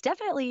 But it's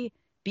definitely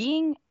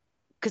being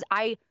because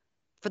I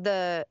for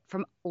the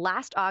from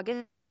last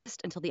August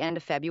until the end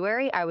of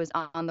February, I was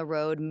on the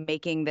road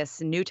making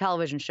this new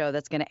television show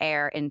that's going to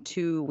air in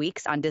 2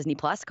 weeks on Disney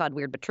Plus called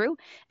Weird But True.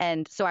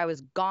 And so I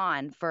was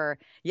gone for,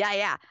 yeah,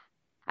 yeah.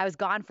 I was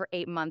gone for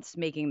 8 months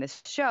making this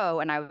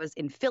show, and I was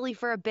in Philly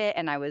for a bit,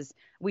 and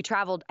we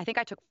traveled. I think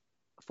I took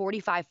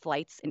 45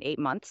 flights in 8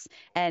 months,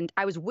 and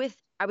I was with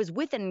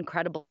an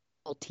incredible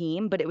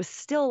team, but it was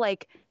still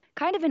like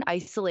kind of an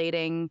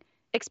isolating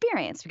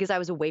experience because I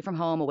was away from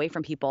home, away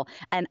from people,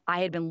 and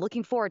I had been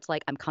looking forward to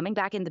like I'm coming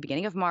back in the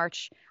beginning of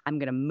March. I'm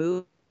gonna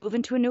move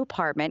into a new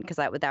apartment because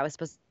that was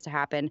supposed to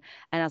happen.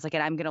 And I was like,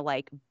 and I'm gonna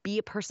like be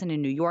a person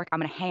in New York. I'm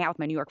gonna hang out with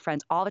my New York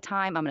friends all the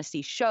time. I'm gonna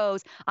see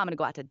shows. I'm gonna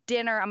go out to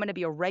dinner. I'm gonna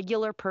be a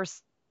regular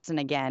person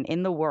again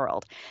in the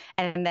world.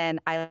 And then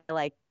I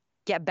like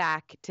get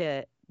back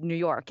to New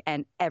York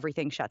and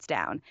everything shuts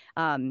down,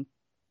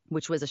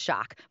 which was a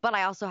shock. But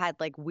I also had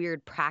like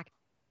weird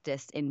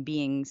practice in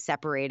being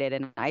separated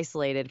and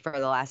isolated for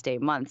the last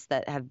 8 months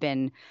that have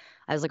been.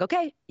 I was like,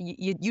 okay,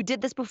 you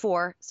did this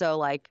before, so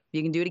like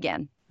you can do it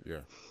again.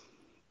 Yeah.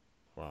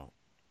 Wow.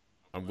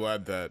 I'm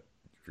glad that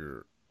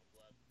you're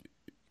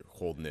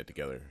holding it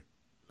together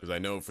because I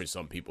know for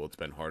some people it's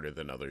been harder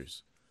than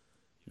others.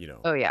 You know,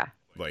 Oh yeah,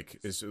 like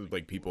it's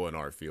like people in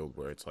our field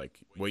where it's like,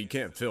 well, you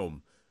can't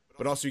film,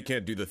 but also you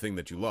can't do the thing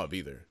that you love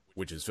either,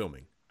 which is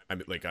filming. I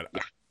mean, yeah,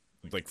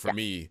 like for yeah.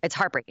 me, It's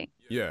heartbreaking.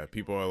 yeah,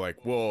 people are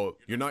like, well,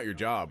 you're not your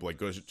job. Like,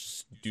 go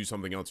just do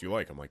something else you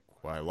like. I'm like,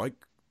 well, I like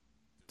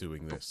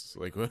doing this.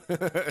 Like,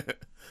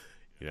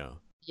 you know,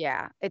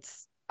 Yeah,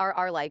 it's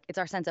our like it's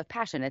our sense of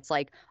passion. It's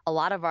like a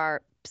lot of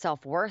our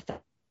self-worth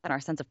and our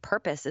sense of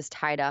purpose is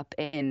tied up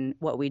in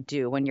what we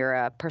do when you're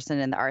a person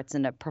in the arts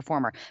and a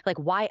performer. Like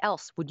why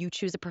else would you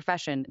choose a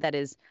profession that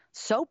is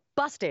so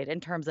busted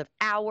in terms of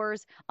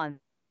hours,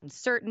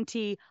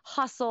 uncertainty,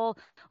 hustle?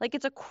 Like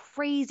it's a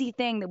crazy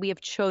thing that we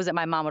have chosen.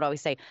 My mom would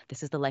always say,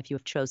 "This is the life you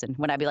have chosen."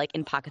 When I'd be like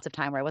in pockets of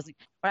time where I wasn't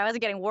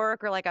getting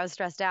work or like I was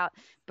stressed out.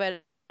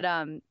 But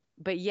um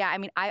but yeah, I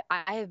mean I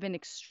have been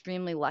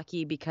extremely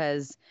lucky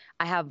because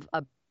I have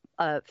a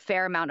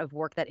fair amount of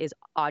work that is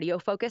audio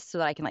focused so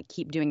that I can like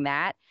keep doing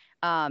that.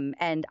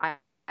 And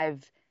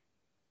I've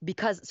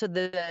because so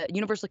the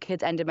Universal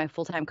Kids ended my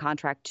full-time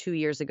contract 2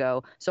 years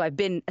ago. So I've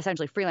been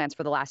essentially freelance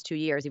for the last 2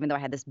 years, even though I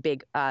had this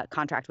big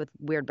contract with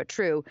Weird But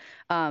True.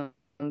 But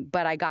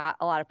I got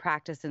a lot of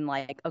practice in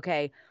like,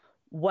 okay,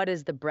 what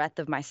is the breadth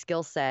of my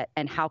skill set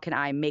and how can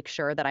I make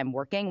sure that I'm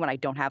working when I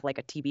don't have like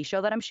a TV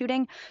show that I'm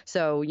shooting?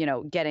 So,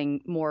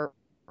 getting more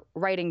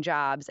writing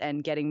jobs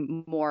and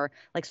getting more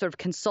like sort of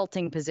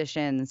consulting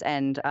positions.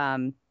 And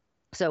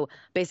so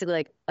basically,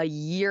 like a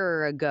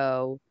year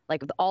ago,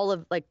 like all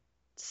of like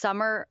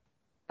summer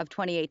of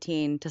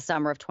 2018 to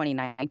summer of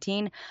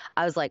 2019,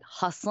 I was like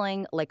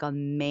hustling like a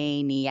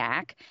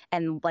maniac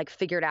and like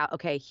figured out,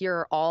 okay, here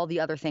are all the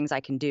other things I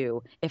can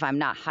do if I'm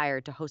not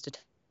hired to host a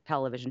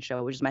television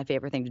show, which is my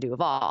favorite thing to do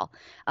of all.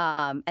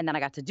 And then I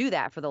got to do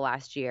that for the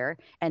last year.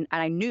 And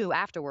I knew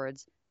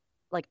afterwards,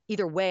 like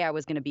either way, I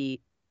was going to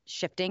be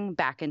shifting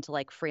back into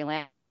like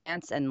freelance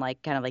and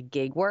like kind of like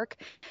gig work.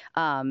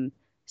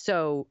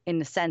 So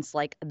in a sense,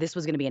 like this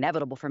was going to be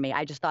inevitable for me.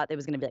 I just thought it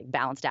was going to be like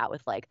balanced out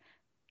with like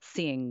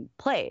seeing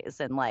plays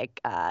and like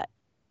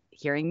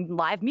hearing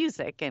live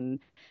music and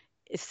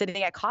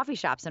sitting at coffee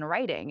shops and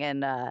writing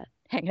and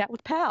hanging out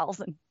with pals.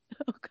 And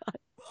oh God,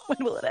 when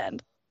will it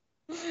end?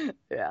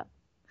 Yeah,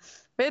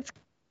 but it's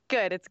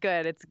good. It's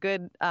good. It's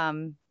good.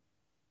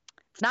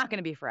 It's not going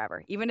to be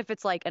forever. Even if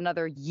it's like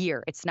another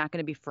year, it's not going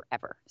to be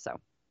forever. So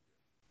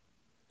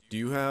do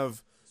you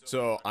have?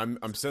 So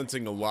I'm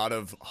sensing a lot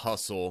of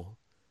hustle,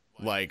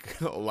 like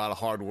a lot of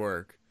hard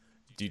work.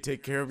 Do you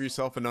take care of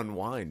yourself and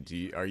unwind? Do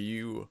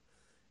you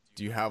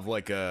have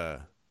like the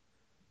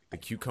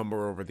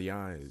cucumber over the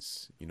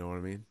eyes? You know what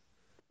I mean?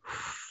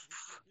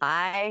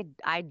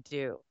 I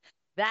do.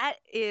 That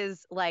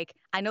is like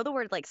I know the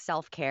word like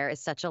self-care is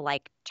such a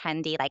like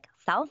trendy like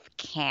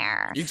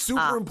self-care. It's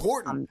super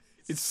important.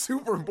 It's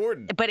super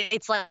important. But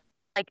it's like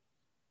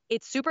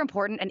it's super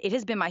important and it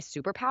has been my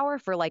superpower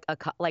for like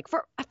like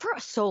for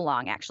so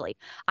long actually.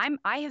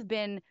 I have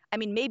been I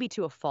mean maybe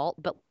to a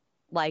fault, but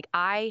like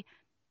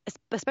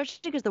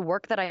especially because the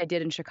work that I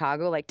did in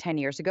Chicago like 10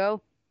 years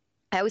ago,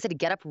 I always had to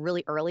get up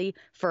really early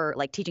for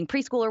like teaching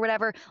preschool or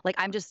whatever. Like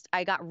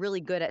I got really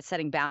good at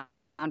setting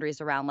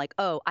boundaries around like,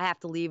 oh, I have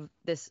to leave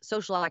this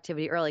social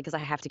activity early because I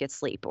have to get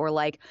sleep. Or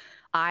like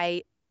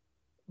I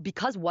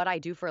because what I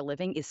do for a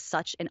living is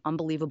such an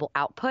unbelievable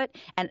output.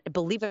 And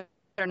believe it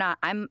or not,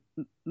 I'm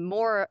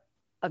more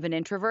of an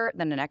introvert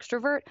than an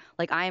extrovert.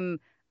 Like I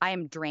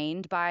am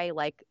drained by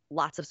like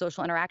lots of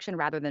social interaction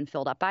rather than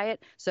filled up by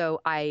it. So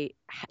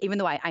even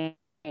though I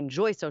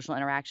enjoy social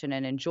interaction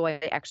and enjoy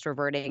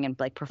extroverting and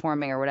like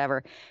performing or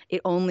whatever,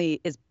 it only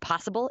is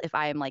possible if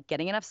I am like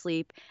getting enough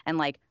sleep and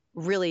like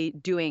really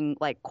doing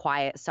like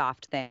quiet,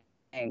 soft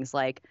things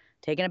like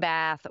taking a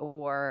bath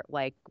or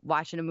like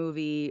watching a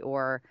movie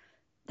or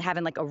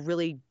having like a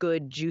really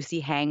good juicy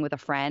hang with a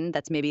friend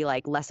that's maybe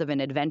like less of an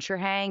adventure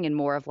hang and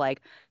more of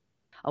like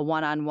a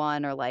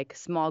one-on-one or like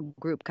small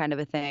group kind of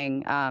a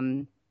thing.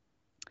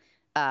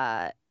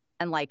 Uh,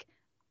 and like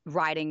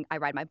I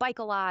ride my bike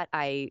a lot.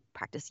 I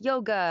practice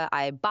yoga.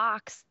 I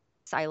box.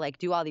 I like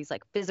do all these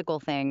like physical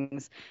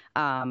things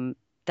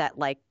that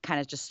like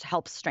kind of just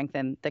helps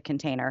strengthen the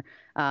container.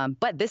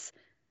 But this,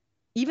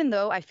 even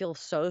though I feel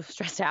so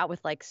stressed out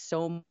with like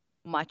so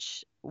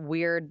much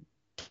weird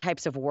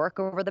types of work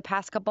over the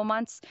past couple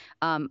months,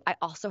 I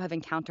also have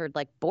encountered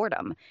like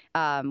boredom,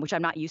 which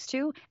I'm not used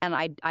to, and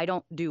I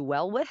don't do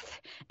well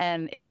with,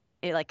 and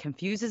it like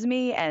confuses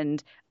me.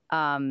 And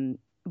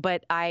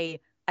but I've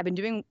been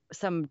doing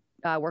some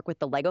work with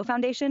the Lego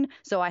Foundation,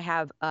 so I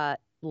have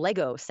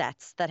Lego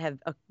sets that have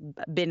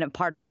been a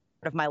part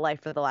of my life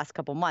for the last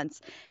couple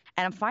months.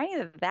 And I'm finding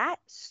that that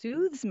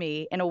soothes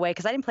me in a way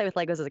because I didn't play with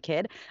Legos as a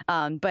kid.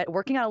 But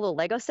working on a little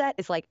Lego set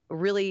is like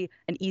really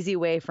an easy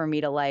way for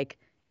me to like,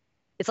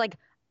 it's like,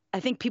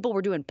 I think people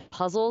were doing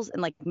puzzles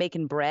and like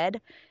making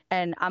bread.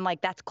 And I'm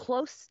like, that's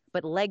close.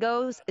 But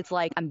Legos, it's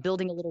like I'm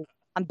building a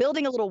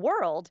little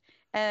world.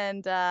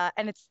 And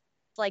it's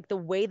like the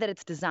way that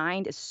it's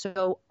designed is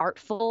so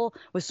artful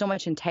with so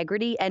much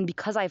integrity. And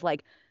because I've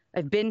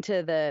been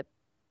to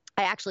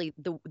I actually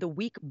the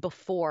week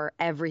before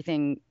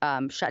everything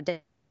shut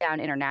down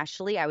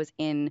internationally, I was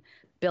in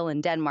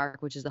Billund,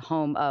 Denmark, which is the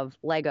home of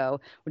Lego.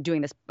 We're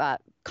doing this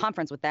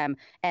conference with them,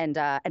 and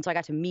so I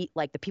got to meet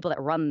like the people that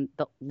run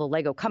the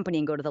Lego company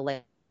and go to the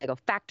Lego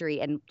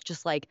factory, and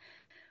just like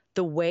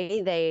the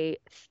way they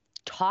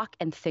talk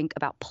and think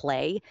about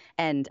play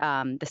and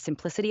the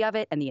simplicity of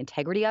it and the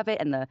integrity of it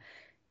and the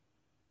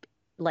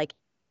like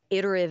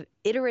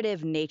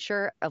iterative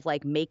nature of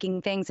like making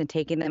things and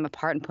taking them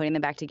apart and putting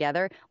them back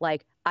together.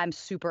 Like I'm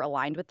super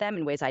aligned with them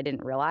in ways I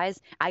didn't realize.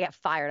 I get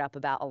fired up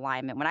about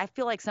alignment when I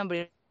feel like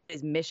somebody's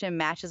mission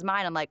matches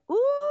mine. I'm like,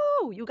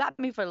 ooh, you got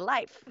me for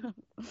life.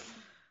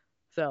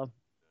 So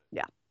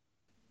yeah.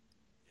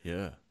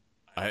 Yeah.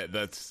 I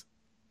that's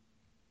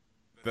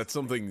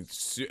something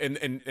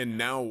and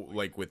now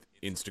like with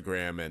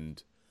Instagram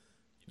and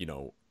you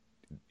know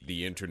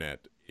the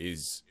internet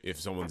is if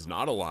someone's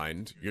not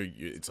aligned,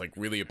 it's like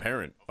really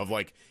apparent of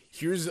like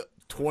here's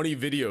 20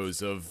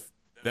 videos of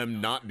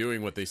them not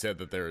doing what they said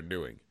that they were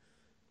doing.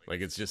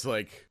 Like it's just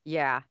like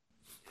Yeah.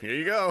 here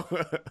you go.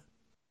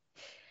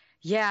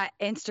 Yeah,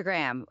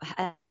 Instagram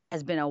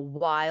has been a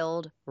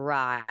wild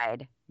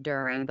ride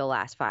during the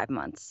last 5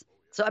 months.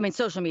 So, I mean,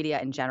 social media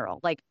in general,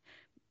 like,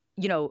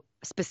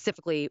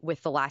 specifically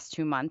with the last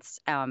 2 months,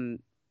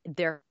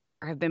 there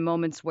have been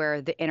moments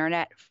where the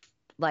internet,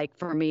 like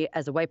for me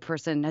as a white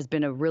person, has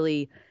been a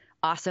really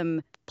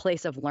awesome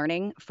place of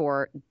learning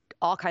for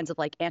all kinds of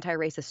like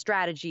anti-racist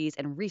strategies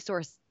and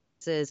resources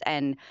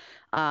and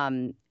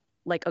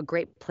like a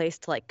great place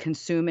to like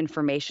consume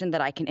information that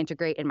I can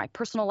integrate in my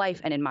personal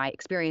life and in my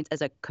experience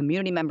as a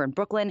community member in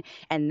Brooklyn.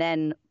 And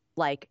then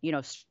like,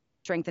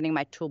 strengthening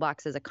my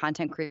toolbox as a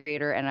content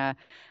creator and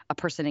a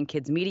person in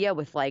kids media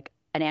with like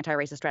an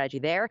anti-racist strategy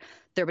there.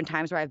 There have been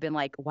times where I've been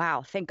like,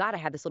 wow, thank God I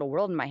had this little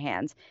world in my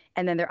hands.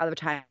 And then there are other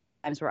times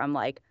where I'm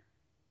like,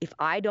 if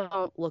I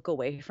don't look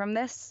away from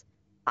this,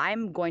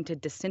 I'm going to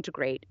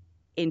disintegrate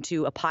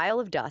into a pile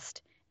of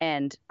dust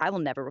and I will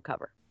never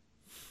recover.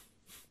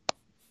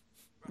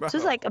 So it's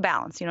No. like a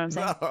balance, you know what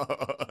I'm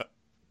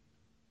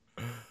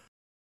saying?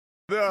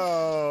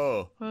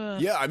 No. No.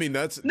 Yeah, I mean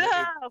No.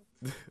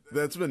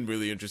 that's been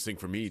really interesting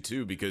for me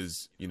too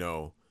because,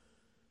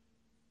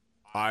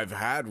 I've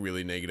had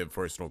really negative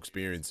personal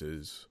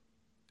experiences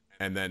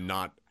and then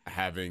not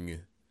having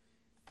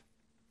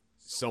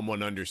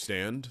someone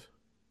understand,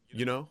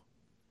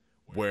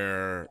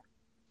 where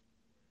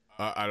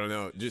I don't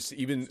know, just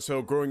even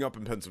so growing up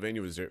in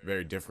Pennsylvania was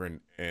very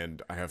different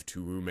and I have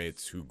two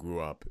roommates who grew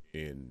up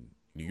in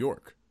New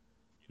York,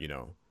 you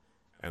know.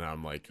 And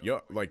I'm like,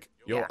 yo,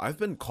 Yeah. I've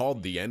been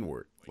called the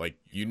N-word. Like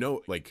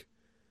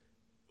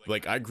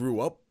I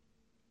grew up,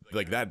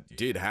 like that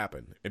did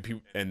happen. And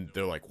people, and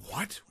they're like,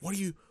 what?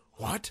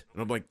 What?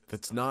 And I'm like,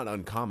 that's not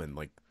uncommon.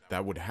 Like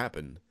that would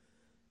happen.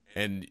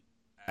 And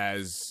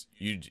as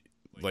you're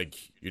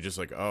just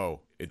like,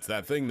 oh, it's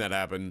that thing that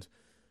happened.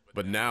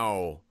 But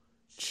now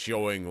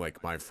showing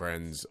like my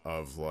friends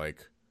of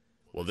like,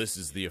 well, this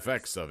is the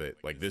effects of it.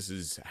 Like this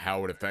is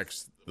how it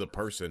affects the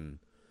person.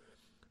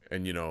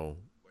 And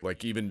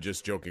like even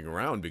just joking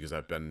around because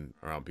I've been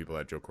around people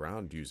that joke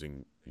around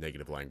using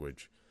negative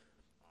language.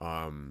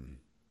 Yeah.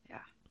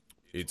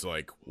 It's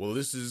like, well,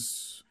 this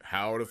is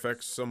how it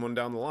affects someone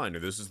down the line, or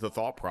this is the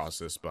thought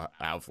process, but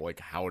of like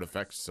how it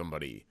affects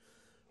somebody,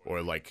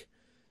 or like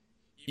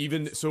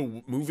even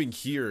so moving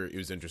here, it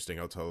was interesting.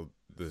 I'll tell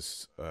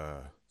this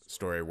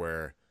story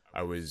where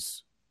I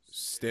was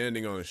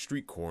standing on a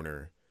street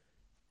corner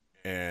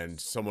and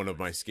someone of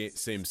my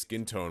same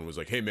skin tone was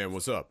like, hey man,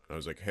 what's up? And I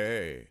was like,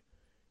 hey.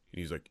 And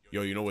he's like,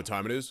 yo, you know what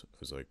time it is? I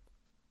was like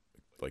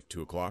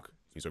 2:00.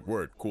 He's like,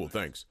 word, cool,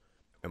 thanks.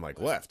 And like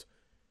left.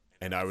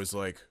 And I was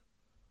like,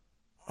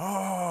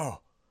 oh,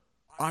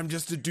 I'm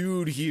just a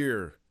dude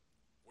here.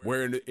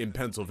 Where in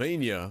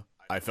Pennsylvania,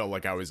 I felt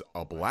like I was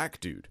a black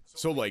dude.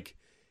 So like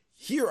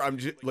here, I'm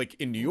just like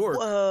in New York,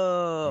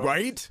 Whoa.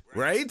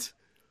 right?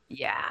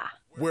 Yeah.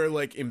 Where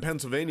like in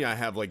Pennsylvania, I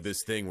have like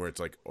this thing where it's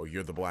like, oh,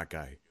 you're the black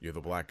guy,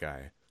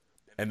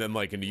 and then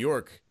like in New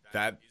York,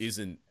 that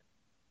isn't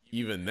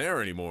even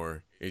there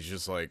anymore. It's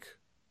just like,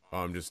 oh,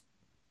 I'm just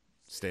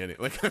standing,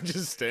 like I'm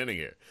just standing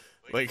here,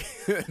 like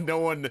no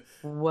one. That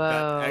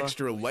Whoa.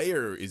 extra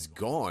layer is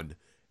gone,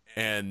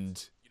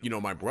 and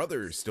my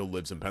brother still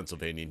lives in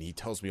Pennsylvania, and he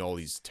tells me all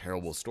these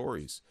terrible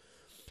stories,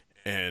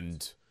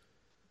 and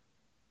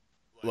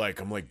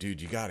like I'm like,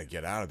 dude, you gotta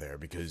get out of there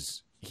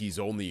because he's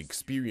only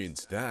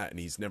experienced that and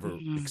he's never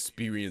Mhm.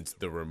 experienced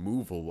the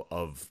removal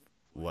of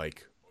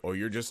like, oh,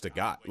 you're just a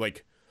guy.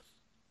 Like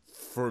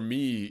for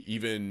me,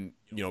 even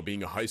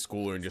being a high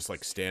schooler and just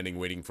like standing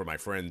waiting for my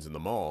friends in the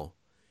mall,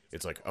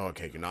 it's like, oh,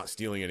 okay, you're not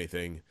stealing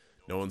anything,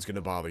 no one's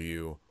gonna bother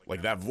you.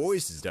 Like that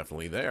voice is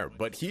definitely there,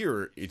 but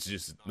here it's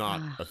just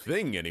not a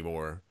thing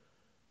anymore.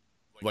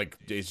 Like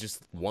it's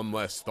just one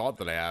less thought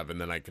that I have,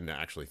 and then I can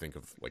actually think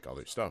of like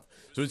other stuff.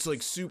 So it's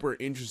like super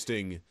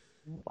interesting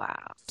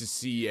Wow. to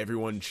see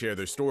everyone share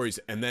their stories,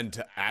 and then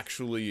to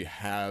actually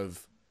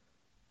have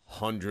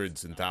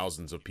hundreds and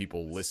thousands of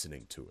people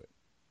listening to it,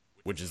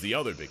 which is the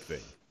other big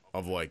thing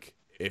of like,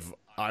 if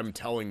I'm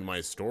telling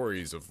my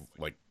stories of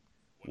like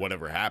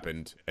whatever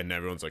happened and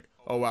everyone's like,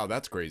 oh wow,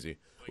 that's crazy,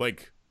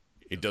 like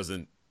it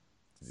doesn't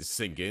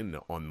sink in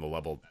on the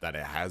level that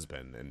it has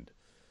been. And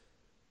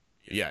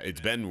yeah,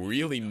 it's been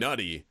really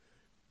nutty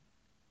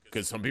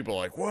because some people are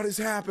like, what is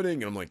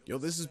happening? And I'm like, yo,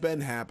 this has been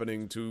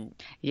happening to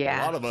a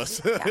Yeah. lot of us.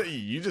 Yeah.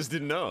 You just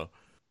didn't know.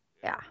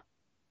 Yeah.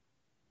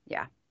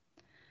 Yeah.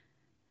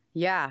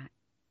 Yeah.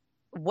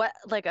 What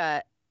like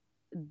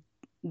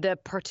the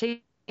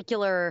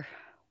particular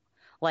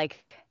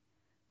like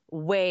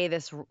way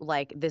this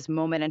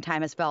moment in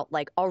time has felt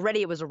like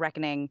already it was a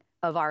reckoning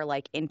of our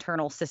like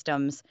internal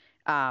systems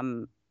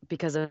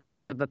because of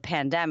a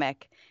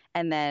pandemic,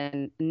 and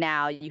then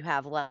now you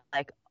have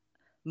like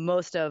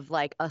most of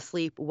like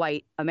asleep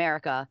white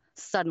America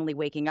suddenly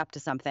waking up to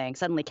something,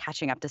 suddenly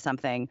catching up to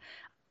something,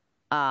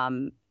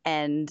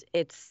 and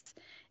it's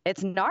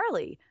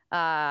gnarly,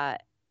 but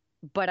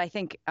I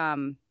think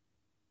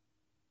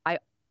I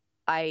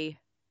I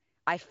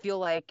I feel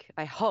like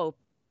I hope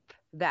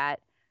that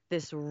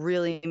this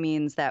really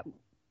means that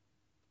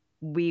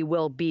we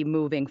will be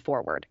moving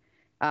forward.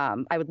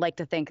 I would like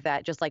to think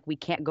that just like we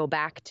can't go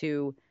back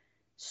to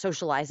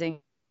socializing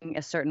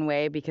a certain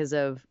way because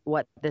of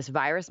what this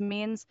virus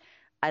means,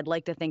 I'd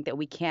like to think that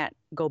we can't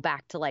go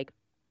back to like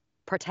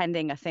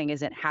pretending a thing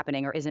isn't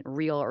happening or isn't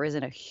real or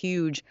isn't a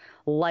huge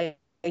life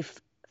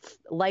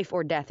life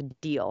or death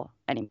deal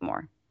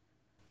anymore.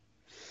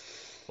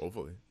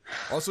 Hopefully.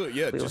 Also,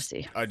 yeah, We will just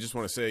see. I just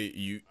want to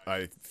say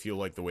I feel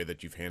like the way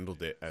that you've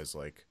handled it as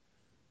like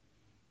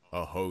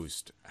a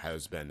host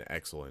has been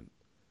excellent,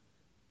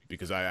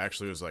 because I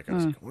actually was like,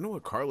 Mm, I wonder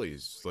what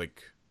Carly's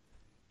like,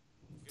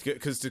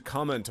 because to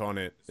comment on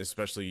it,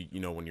 especially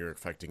when you're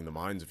affecting the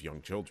minds of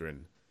young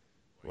children,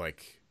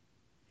 like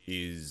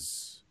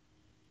is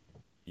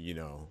you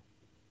know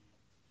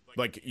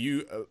like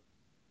you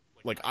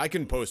like I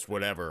can post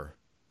whatever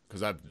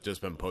because I've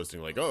just been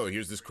posting like, oh,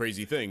 here's this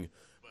crazy thing,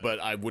 but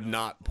I would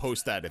not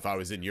post that if I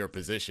was in your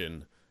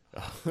position,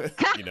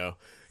 you know,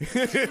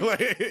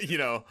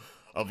 like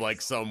of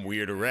like some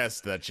weird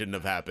arrest that shouldn't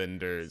have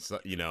happened, or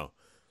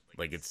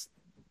like it's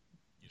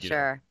you know,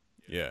 sure.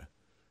 yeah.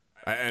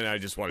 And I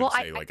just wanted Well, to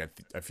say, like,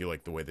 I feel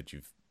like the way that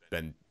you've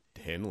been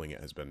handling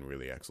it has been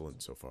really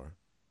excellent so far.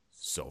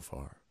 So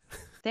far.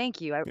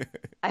 thank you.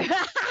 I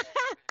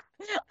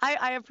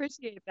I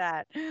appreciate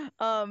that.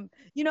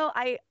 You know,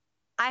 I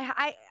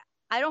I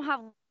I don't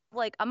have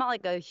like I'm not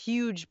like a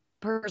huge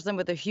person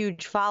with a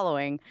huge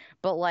following,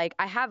 but like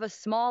I have a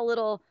small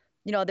little,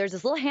 there's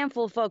this little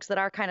handful of folks that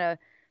are kind of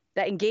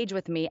that engage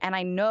with me, and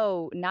I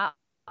know not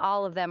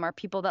all of them are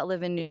people that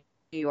live in New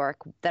York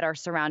that are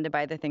surrounded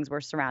by the things we're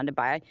surrounded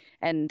by,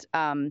 and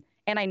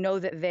I know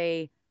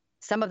that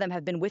some of them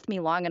have been with me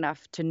long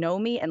enough to know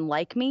me and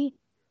like me,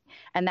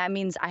 and that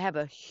means I have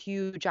a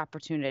huge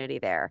opportunity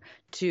there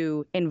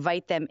to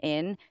invite them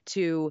in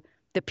to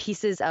the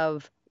pieces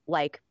of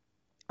like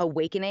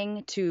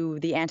awakening to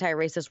the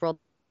anti-racist world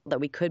that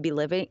we could be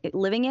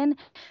living in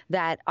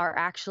that are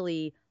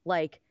actually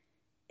like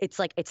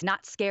it's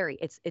not scary.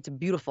 It's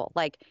beautiful.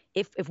 Like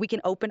if we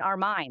can open our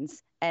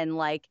minds and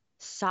like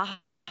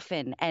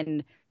soften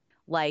and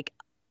like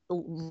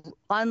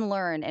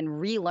unlearn and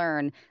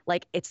relearn,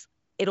 like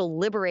it'll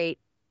liberate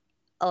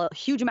a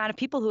huge amount of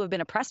people who have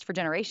been oppressed for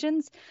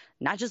generations,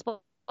 not just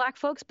black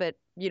folks, but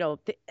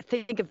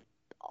think of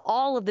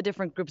all of the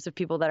different groups of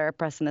people that are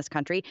oppressed in this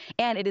country,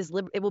 and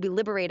it will be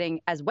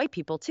liberating as white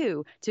people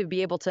too to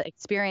be able to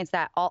experience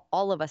that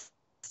all of us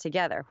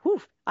together.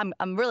 Whew, I'm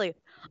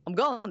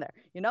going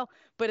there,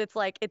 but it's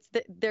like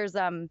there's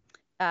I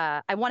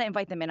want to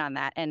invite them in on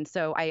that, and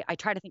so I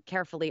try to think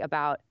carefully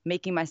about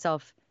making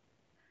myself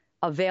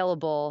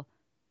available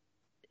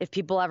if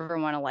people ever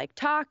want to like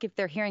talk, if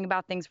they're hearing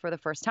about things for the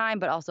first time,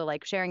 but also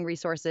like sharing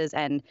resources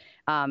and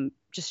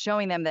just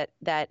showing them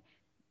that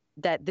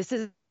this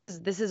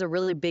is a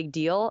really big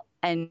deal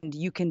and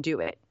you can do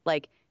it.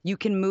 Like you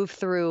can move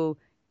through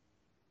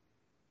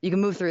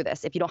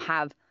this if you don't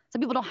have some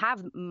people don't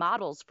have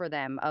models for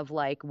them of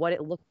like what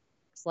it looks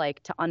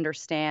like to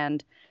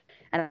understand.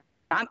 And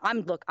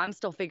I'm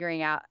still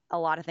figuring out a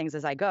lot of things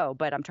as I go,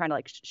 but I'm trying to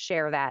like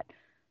share that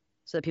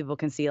so that people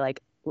can see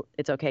like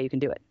it's okay, you can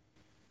do it.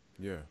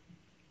 Yeah.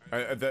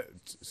 That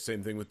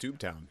same thing with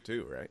Tubetown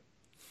too, right?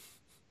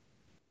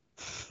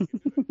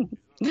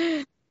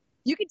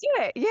 You can do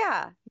it.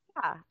 Yeah.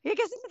 Yeah. I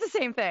guess it's the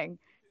same thing.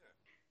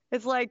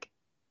 It's like,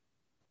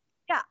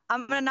 yeah,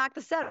 I'm gonna knock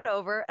the set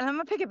over and I'm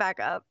gonna pick it back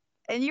up.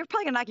 And you're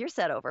probably gonna knock your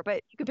set over,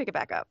 but you can pick it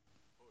back up.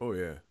 Oh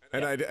yeah,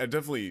 and I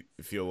definitely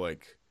feel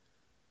like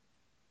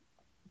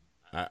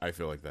I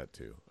feel like that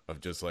too.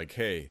 Of just like,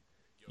 hey,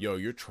 yo,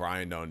 you're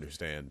trying to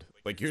understand.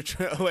 Like you're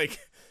trying like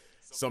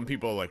some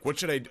people are like, what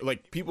should I do?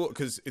 Like people,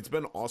 because it's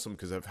been awesome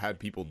because I've had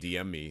people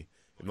DM me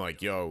and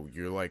like, yo,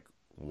 you're like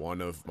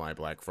one of my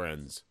black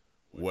friends.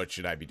 What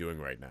should I be doing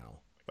right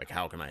now? Like,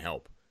 how can I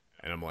help?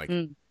 And I'm like,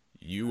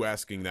 you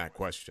asking that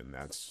question,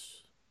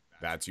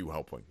 that's you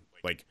helping.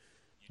 Like,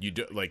 you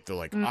do like they're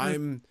like,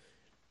 I'm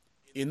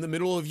in the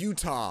middle of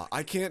Utah.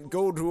 I can't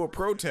go to a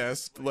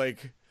protest.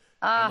 Like,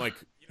 I'm like,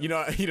 you know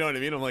what I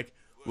mean? I'm like,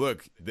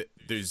 look,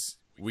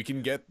 we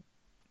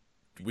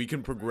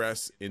can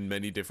progress in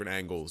many different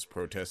angles.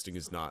 Protesting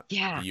is not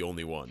Yeah. the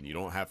only one. You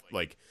don't have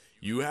like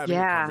you having a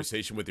Yeah.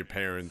 conversation with your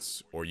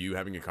parents or you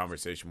having a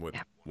conversation with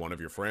one of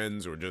your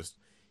friends or just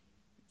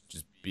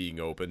being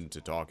open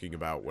to talking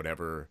about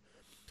whatever.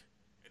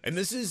 And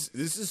this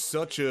is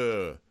such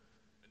an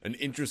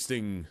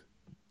interesting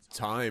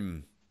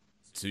time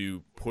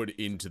to put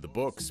into the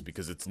books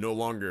because it's no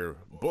longer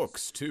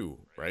books too,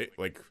 right?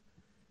 Like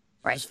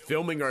Right. just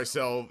filming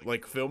ourselves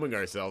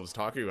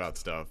talking about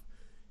stuff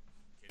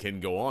can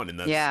go on, and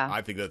Yeah.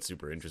 I think that's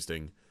super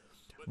interesting.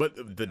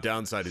 But the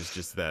downside is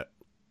just that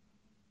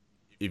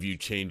if you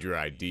change your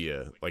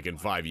idea, like in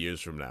 5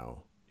 years from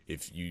now,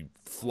 if you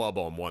flub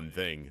on one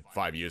thing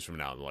 5 years from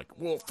now, like,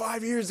 well,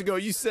 5 years ago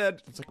you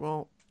said, it's like,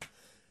 well,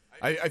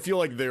 I feel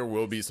like there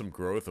will be some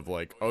growth of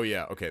like, oh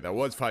yeah, okay, that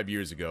was 5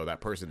 years ago.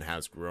 That person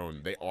has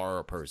grown. They are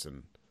a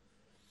person.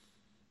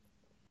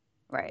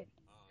 Right.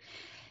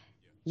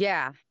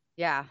 Yeah.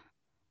 Yeah.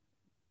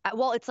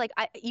 Well, it's like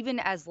even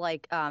as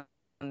like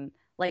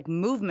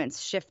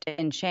movements shift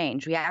and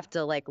change, we have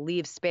to like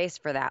leave space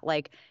for that.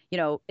 Like,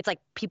 it's like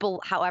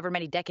people however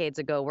many decades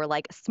ago were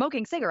like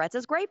smoking cigarettes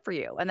is great for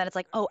you. And then it's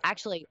like, oh,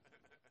 actually,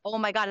 oh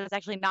my God, it's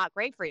actually not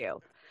great for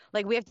you.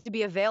 Like we have to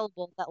be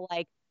available that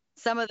like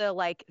some of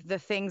the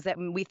things that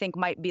we think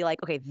might be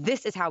like, okay,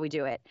 this is how we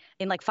do it.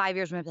 In like 5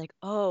 years, we'll be like,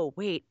 oh,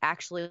 wait,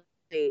 actually,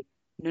 no,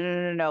 no,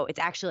 no, no, no. It's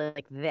actually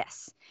like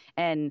this.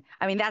 And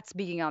I mean, that's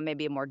speaking on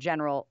maybe a more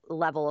general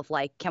level of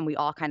like, can we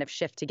all kind of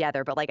shift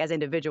together? But like as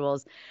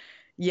individuals,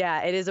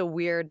 yeah, it is a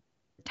weird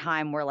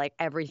time where like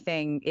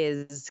everything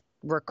is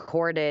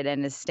recorded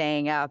and is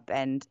staying up,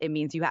 and it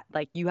means you have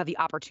the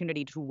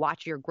opportunity to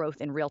watch your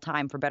growth in real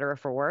time, for better or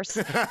for worse.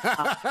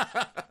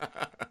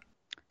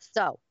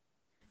 So,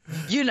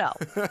 you know,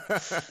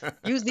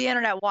 use the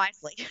internet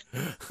wisely.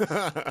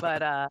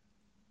 But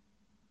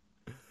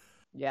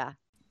yeah.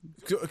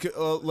 Okay,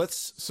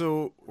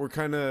 so we're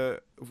kind of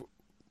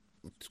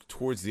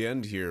towards the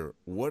end here.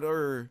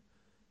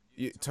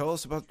 Tell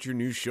us about your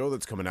new show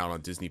that's coming out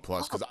on Disney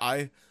Plus, because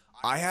I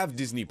have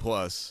Disney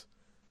Plus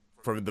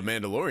from The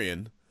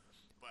Mandalorian,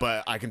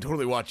 but I can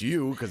totally watch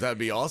you because that'd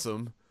be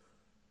awesome.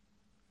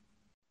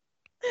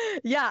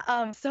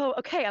 Yeah. So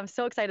okay, I'm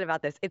so excited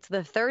about this. It's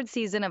the third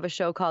season of a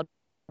show called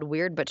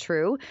Weird But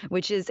True,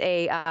 which is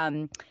a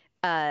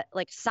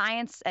like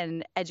science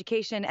and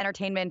education,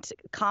 entertainment,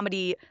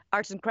 comedy,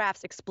 arts and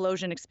crafts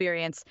explosion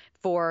experience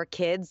for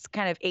kids,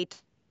 kind of 8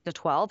 to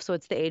 12. So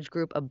it's the age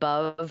group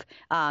above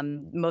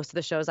most of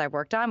the shows I've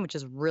worked on, which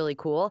is really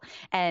cool.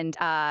 And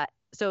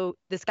so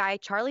this guy,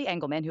 Charlie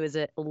Engelman, who is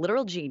a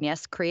literal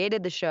genius,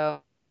 created the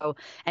show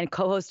and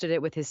co-hosted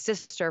it with his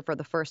sister for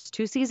the first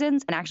 2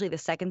 seasons. And actually the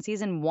second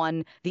season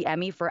won the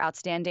Emmy for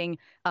Outstanding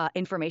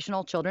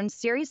Informational Children's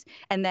Series.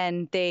 And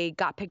then they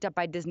got picked up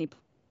by Disney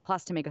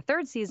Plus to make a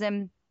third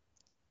season.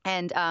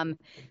 And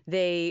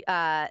the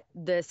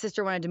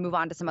sister wanted to move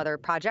on to some other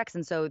projects.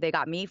 And so they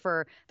got me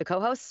for the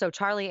co-host. So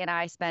Charlie and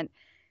I spent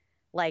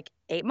like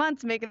 8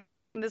 months making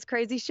this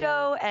crazy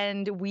show.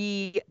 And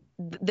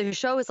the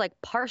show is like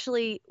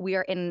partially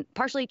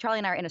Charlie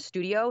and I are in a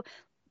studio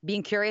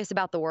being curious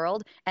about the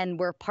world, and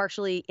we're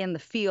partially in the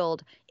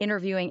field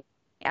interviewing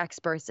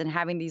experts and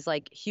having these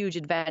like huge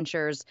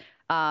adventures.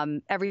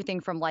 Everything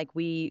from like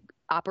we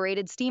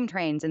operated steam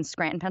trains in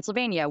Scranton,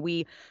 Pennsylvania.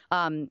 We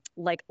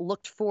like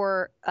looked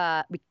for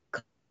we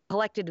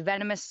collected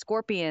venomous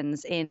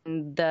scorpions in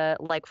the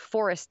like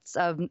forests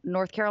of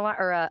North Carolina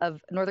or of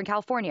Northern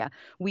California.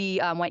 We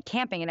went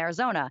camping in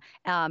Arizona.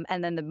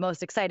 And then the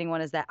most exciting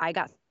one is that I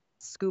got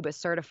scuba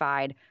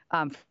certified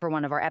for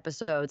one of our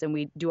episodes, and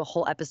we do a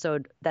whole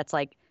episode that's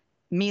like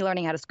me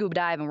learning how to scuba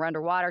dive and we're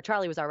underwater.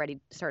 Charlie was already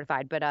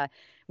certified, but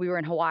we were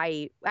in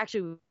Hawaii.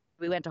 Actually,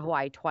 we went to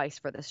Hawaii twice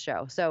for this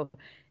show. So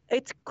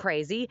it's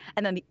crazy.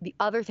 And then the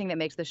other thing that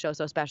makes this show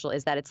so special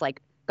is that it's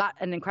like got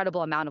an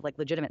incredible amount of like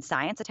legitimate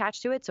science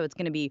attached to it. So it's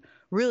going to be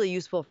really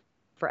useful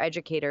for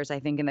educators, I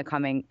think, in the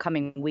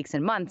coming weeks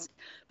and months.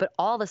 But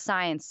all the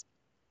science,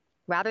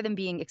 rather than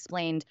being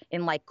explained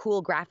in like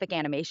cool graphic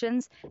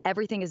animations,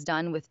 everything is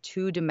done with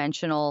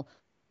two-dimensional,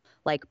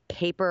 like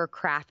paper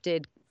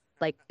crafted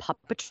like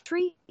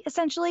puppetry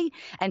essentially.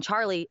 And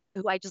Charlie,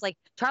 who I just like,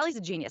 Charlie's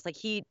a genius. Like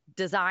he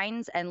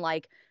designs and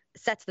like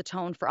sets the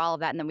tone for all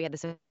of that. And then we had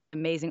this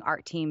amazing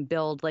art team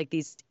build like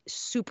these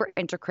super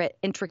intricate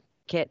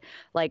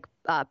like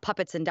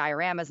puppets and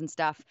dioramas and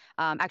stuff.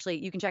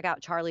 Actually, you can check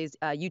out Charlie's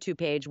YouTube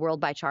page,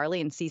 World by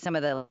Charlie, and see some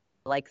of the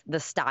like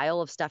the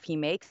style of stuff he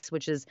makes,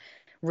 which is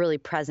really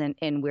present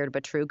in Weird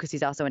But True because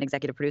he's also an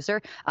executive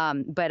producer.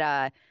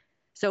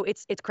 So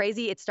it's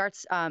crazy. It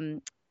starts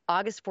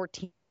August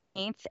 14th.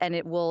 And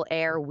it will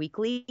air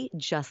weekly,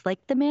 just like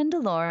The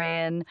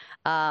Mandalorian.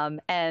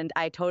 And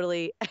I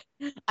totally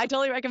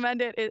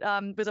recommend it. It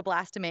was a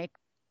blast to make.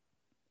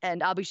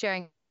 And I'll be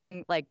sharing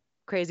like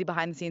crazy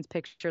behind the scenes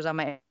pictures on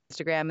my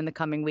Instagram in the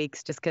coming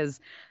weeks, just because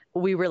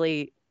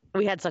we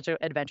had such an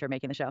adventure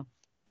making the show.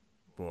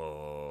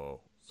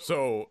 Whoa.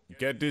 So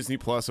get Disney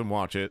Plus and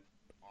watch it.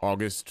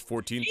 August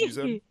 14th, you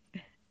said?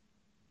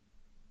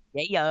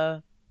 Yeah.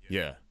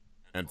 Yeah.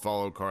 And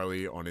follow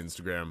Carly on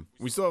Instagram.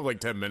 We still have like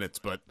 10 minutes,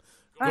 but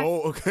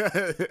go.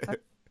 Okay.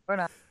 We're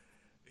not.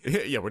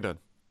 Yeah, we're done.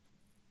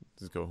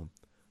 Just go home.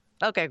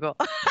 Okay, cool.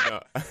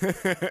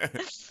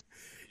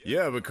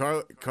 Yeah, but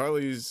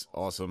Carly's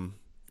awesome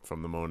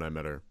from the moment I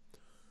met her.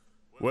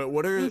 What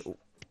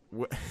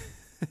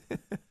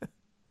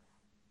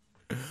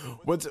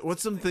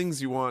what's some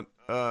things you want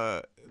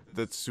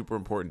that's super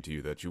important to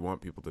you that you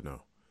want people to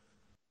know?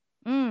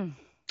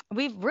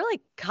 We've really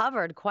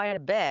covered quite a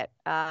bit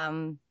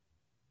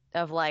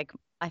of like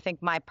I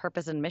think my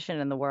purpose and mission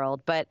in the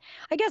world, but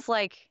I guess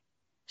like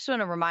just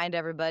want to remind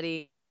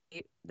everybody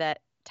that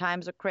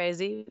times are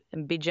crazy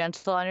and be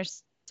gentle on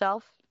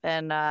yourself.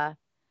 And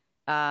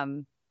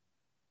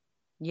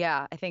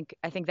yeah, I think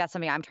that's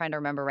something I'm trying to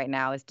remember right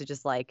now is to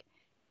just like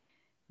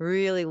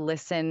really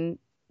listen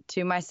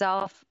to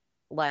myself.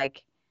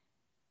 Like,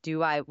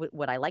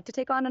 would I like to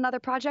take on another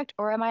project,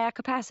 or am I at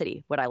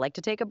capacity? Would I like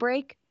to take a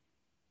break?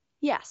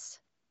 Yes.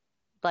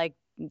 Like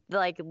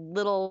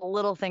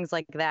little things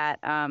like that.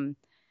 I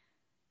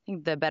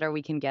think the better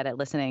we can get at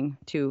listening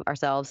to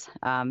ourselves,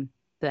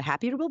 the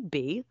happier we'll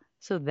be.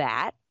 So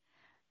that,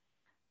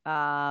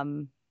 yeah,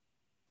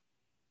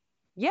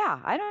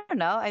 I don't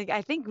know.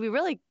 I think we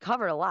really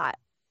covered a lot.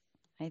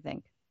 I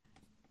think.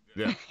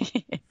 Yeah.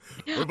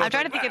 I'm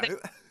trying to think of it.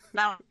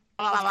 No.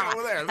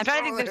 I'm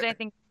trying to think if there's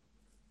anything.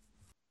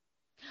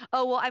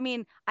 Oh, well, I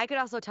mean, I could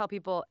also tell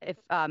people if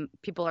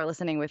people are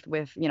listening with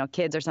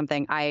kids or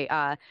something.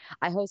 I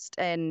host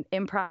an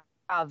improv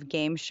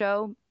game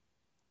show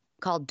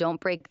called Don't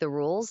Break the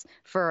Rules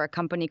for a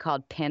company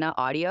called Pinna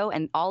Audio,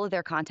 and all of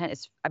their content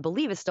is, I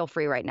believe, is still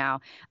free right now.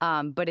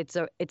 But it's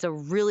a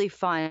really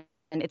fun.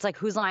 And it's like,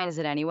 whose line is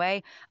it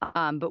anyway?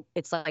 But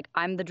it's like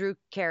I'm the Drew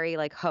Carey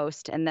like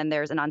host, and then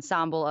there's an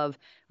ensemble of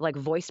like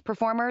voice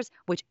performers,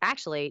 which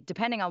actually,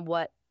 depending on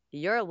what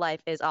your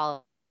life is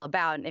all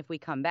about, and if we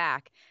come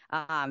back,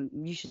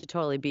 you should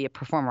totally be a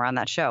performer on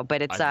that show.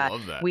 But it's I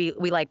love that. we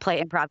like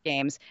play improv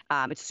games.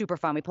 It's super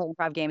fun. We play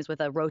improv games with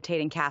a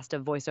rotating cast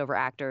of voiceover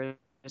actors,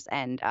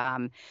 and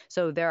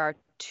so there are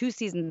 2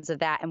 seasons of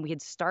that, and we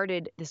had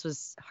started, this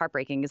was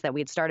heartbreaking, is that we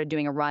had started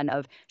doing a run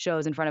of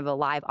shows in front of a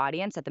live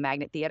audience at the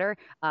Magnet Theater,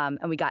 and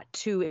we got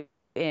 2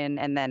 in,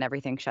 and then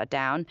everything shut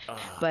down.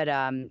 But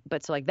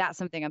so like that's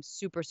something I'm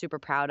super, super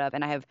proud of.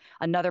 And I have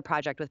another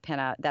project with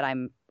Pinna that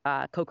I'm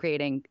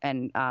co-creating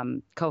and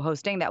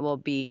co-hosting that will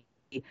be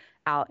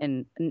out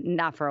in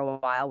not for a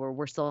while, where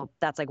we're still,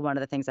 that's like one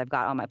of the things I've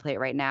got on my plate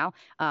right now.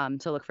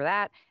 So look for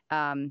that.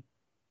 I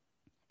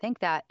think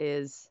that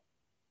is,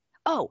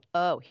 oh,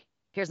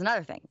 here's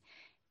another thing.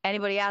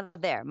 Anybody out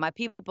there, my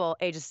people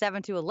ages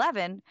 7 to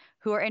 11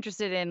 who are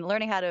interested in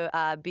learning how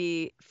to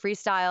be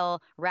freestyle,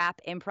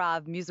 rap,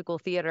 improv, musical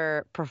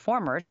theater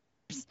performers,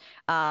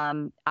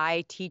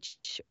 I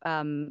teach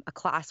a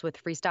class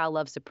with Freestyle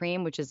Love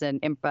Supreme, which is an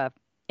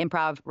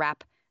improv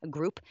rap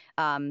group,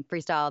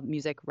 freestyle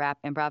music, rap,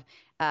 improv.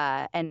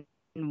 And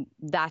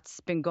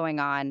that's been going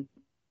on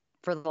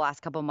for the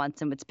last couple of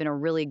months, and it's been a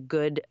really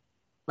good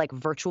like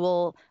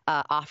virtual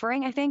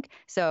offering, I think.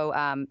 So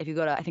if you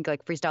go to, I think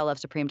like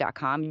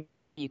freestylelovesupreme.com,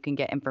 you can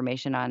get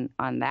information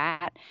on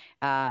that,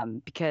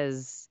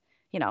 because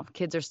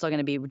kids are still going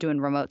to be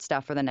doing remote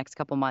stuff for the next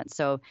couple months.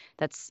 So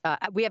that's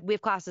we have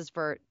classes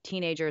for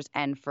teenagers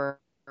and for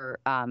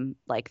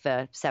like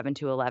the 7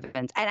 to 11s,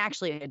 and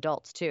actually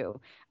adults too.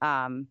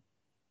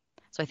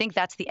 So I think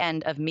that's the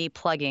end of me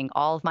plugging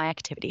all of my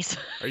activities.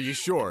 Are you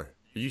sure?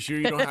 Are you sure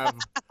you don't have?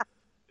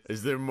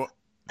 Is there more?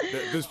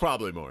 There's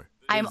probably more.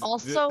 I'm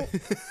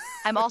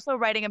also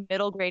writing a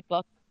middle grade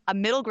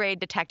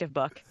detective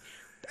book.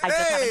 I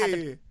just haven't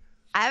had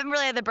I haven't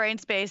really had the brain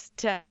space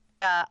to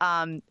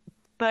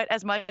put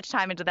as much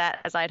time into that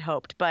as I'd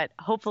hoped, but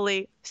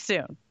hopefully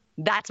soon.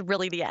 That's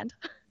really the end.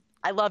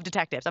 I love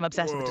detectives. I'm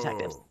obsessed with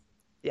detectives. Whoa.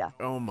 Yeah.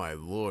 Oh my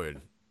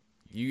lord.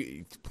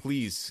 You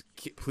please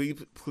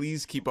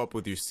keep up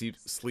with your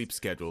sleep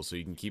schedule so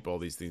you can keep all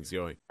these things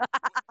going.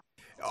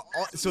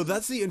 So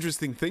that's the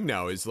interesting thing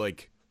now is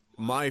like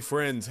my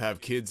friends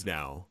have kids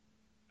now.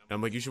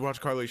 I'm like, you should watch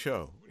Carly's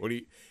show. What do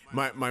you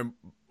my one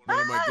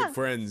of my good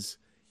friends,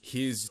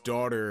 his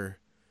daughter,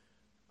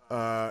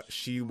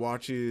 she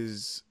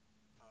watches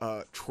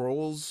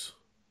Trolls,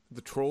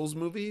 the Trolls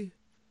movie,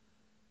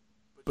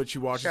 but she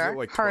watches it Sure.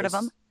 like Heard of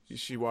twice. them.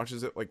 She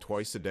watches it like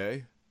twice a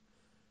day.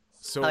 Oh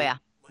So yeah.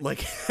 like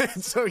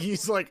so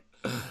he's like,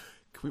 can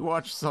we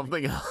watch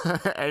something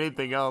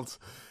anything else?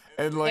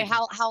 And Hey, like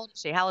how old is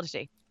she? How old is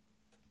she?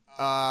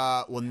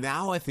 well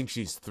now I think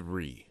she's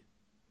 3.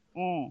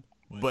 Mm.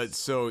 But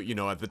so, you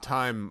know, at the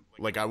time,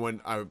 like I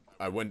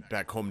went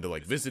back home to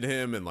like visit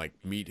him and like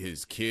meet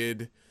his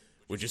kid,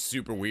 which is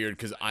super weird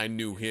because I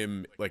knew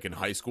him like in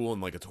high school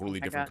in like a Oh totally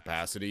my different God.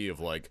 capacity of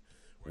like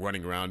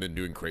running around and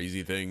doing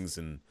crazy things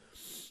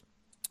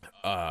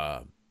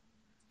uh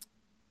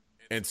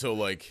and so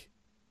like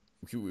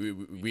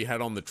we had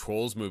on the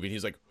Trolls movie and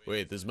he's like,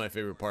 wait, this is my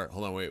favorite part.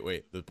 Hold on,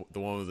 wait, the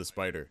one with the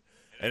spider.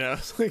 And I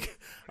was like,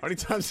 how many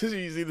times did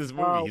you see this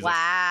movie? Oh He's like,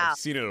 I've wow.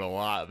 seen it a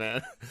lot,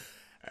 man.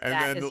 And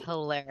That then is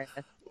hilarious.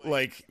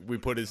 like we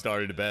put his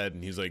daughter to bed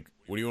and he's like,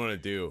 what do you want to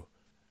do?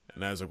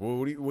 And I was like, well,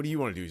 what do you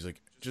want to do? He's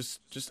like,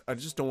 I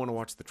just don't want to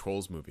watch the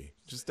Trolls movie.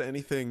 Just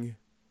anything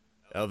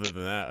other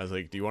than that. I was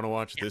like, do you want to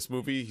watch this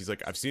movie? He's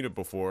like, I've seen it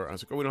before. I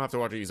was like, oh, we don't have to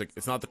watch it. He's like,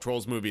 it's not the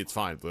Trolls movie. It's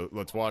fine.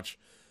 Let's watch.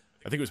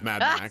 I think it was Mad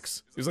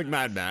Max. It was like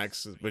Mad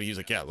Max, but he's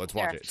like, yeah, let's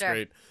watch Sure, it. It's sure.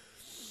 great.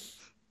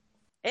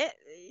 It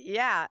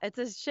yeah, it's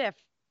a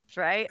shift,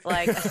 right?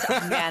 Like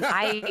man,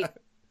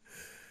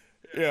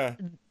 Yeah.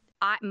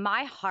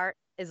 my heart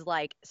is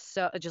like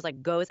so it just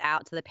like goes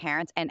out to the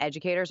parents and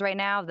educators right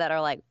now that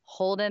are like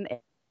holding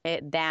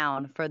it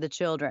down for the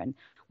children.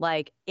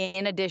 Like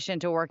in addition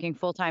to working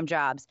full-time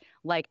jobs,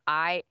 like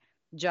I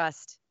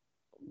just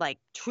like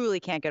truly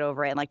can't get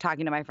over it and like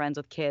talking to my friends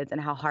with kids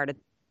and how hard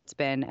it's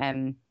been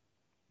and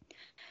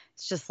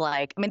it's just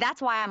like I mean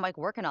that's why I'm like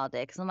working all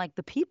day because I'm like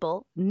the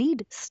people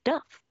need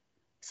stuff.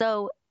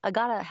 So I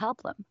gotta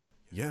help them.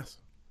 Yes.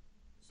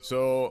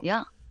 So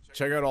Yeah.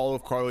 check out all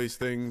of Carly's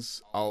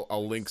things.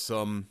 I'll link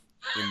some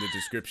in the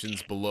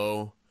descriptions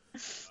below.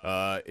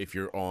 If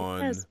you're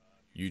on Yes.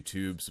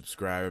 YouTube,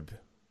 subscribe.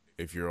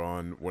 If you're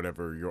on,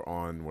 whatever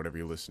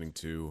you're listening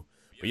to.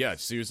 But yeah,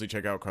 seriously,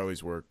 check out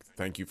Carly's work.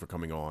 Thank you for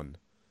coming on,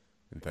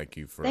 and thank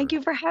you for Thank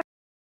you for having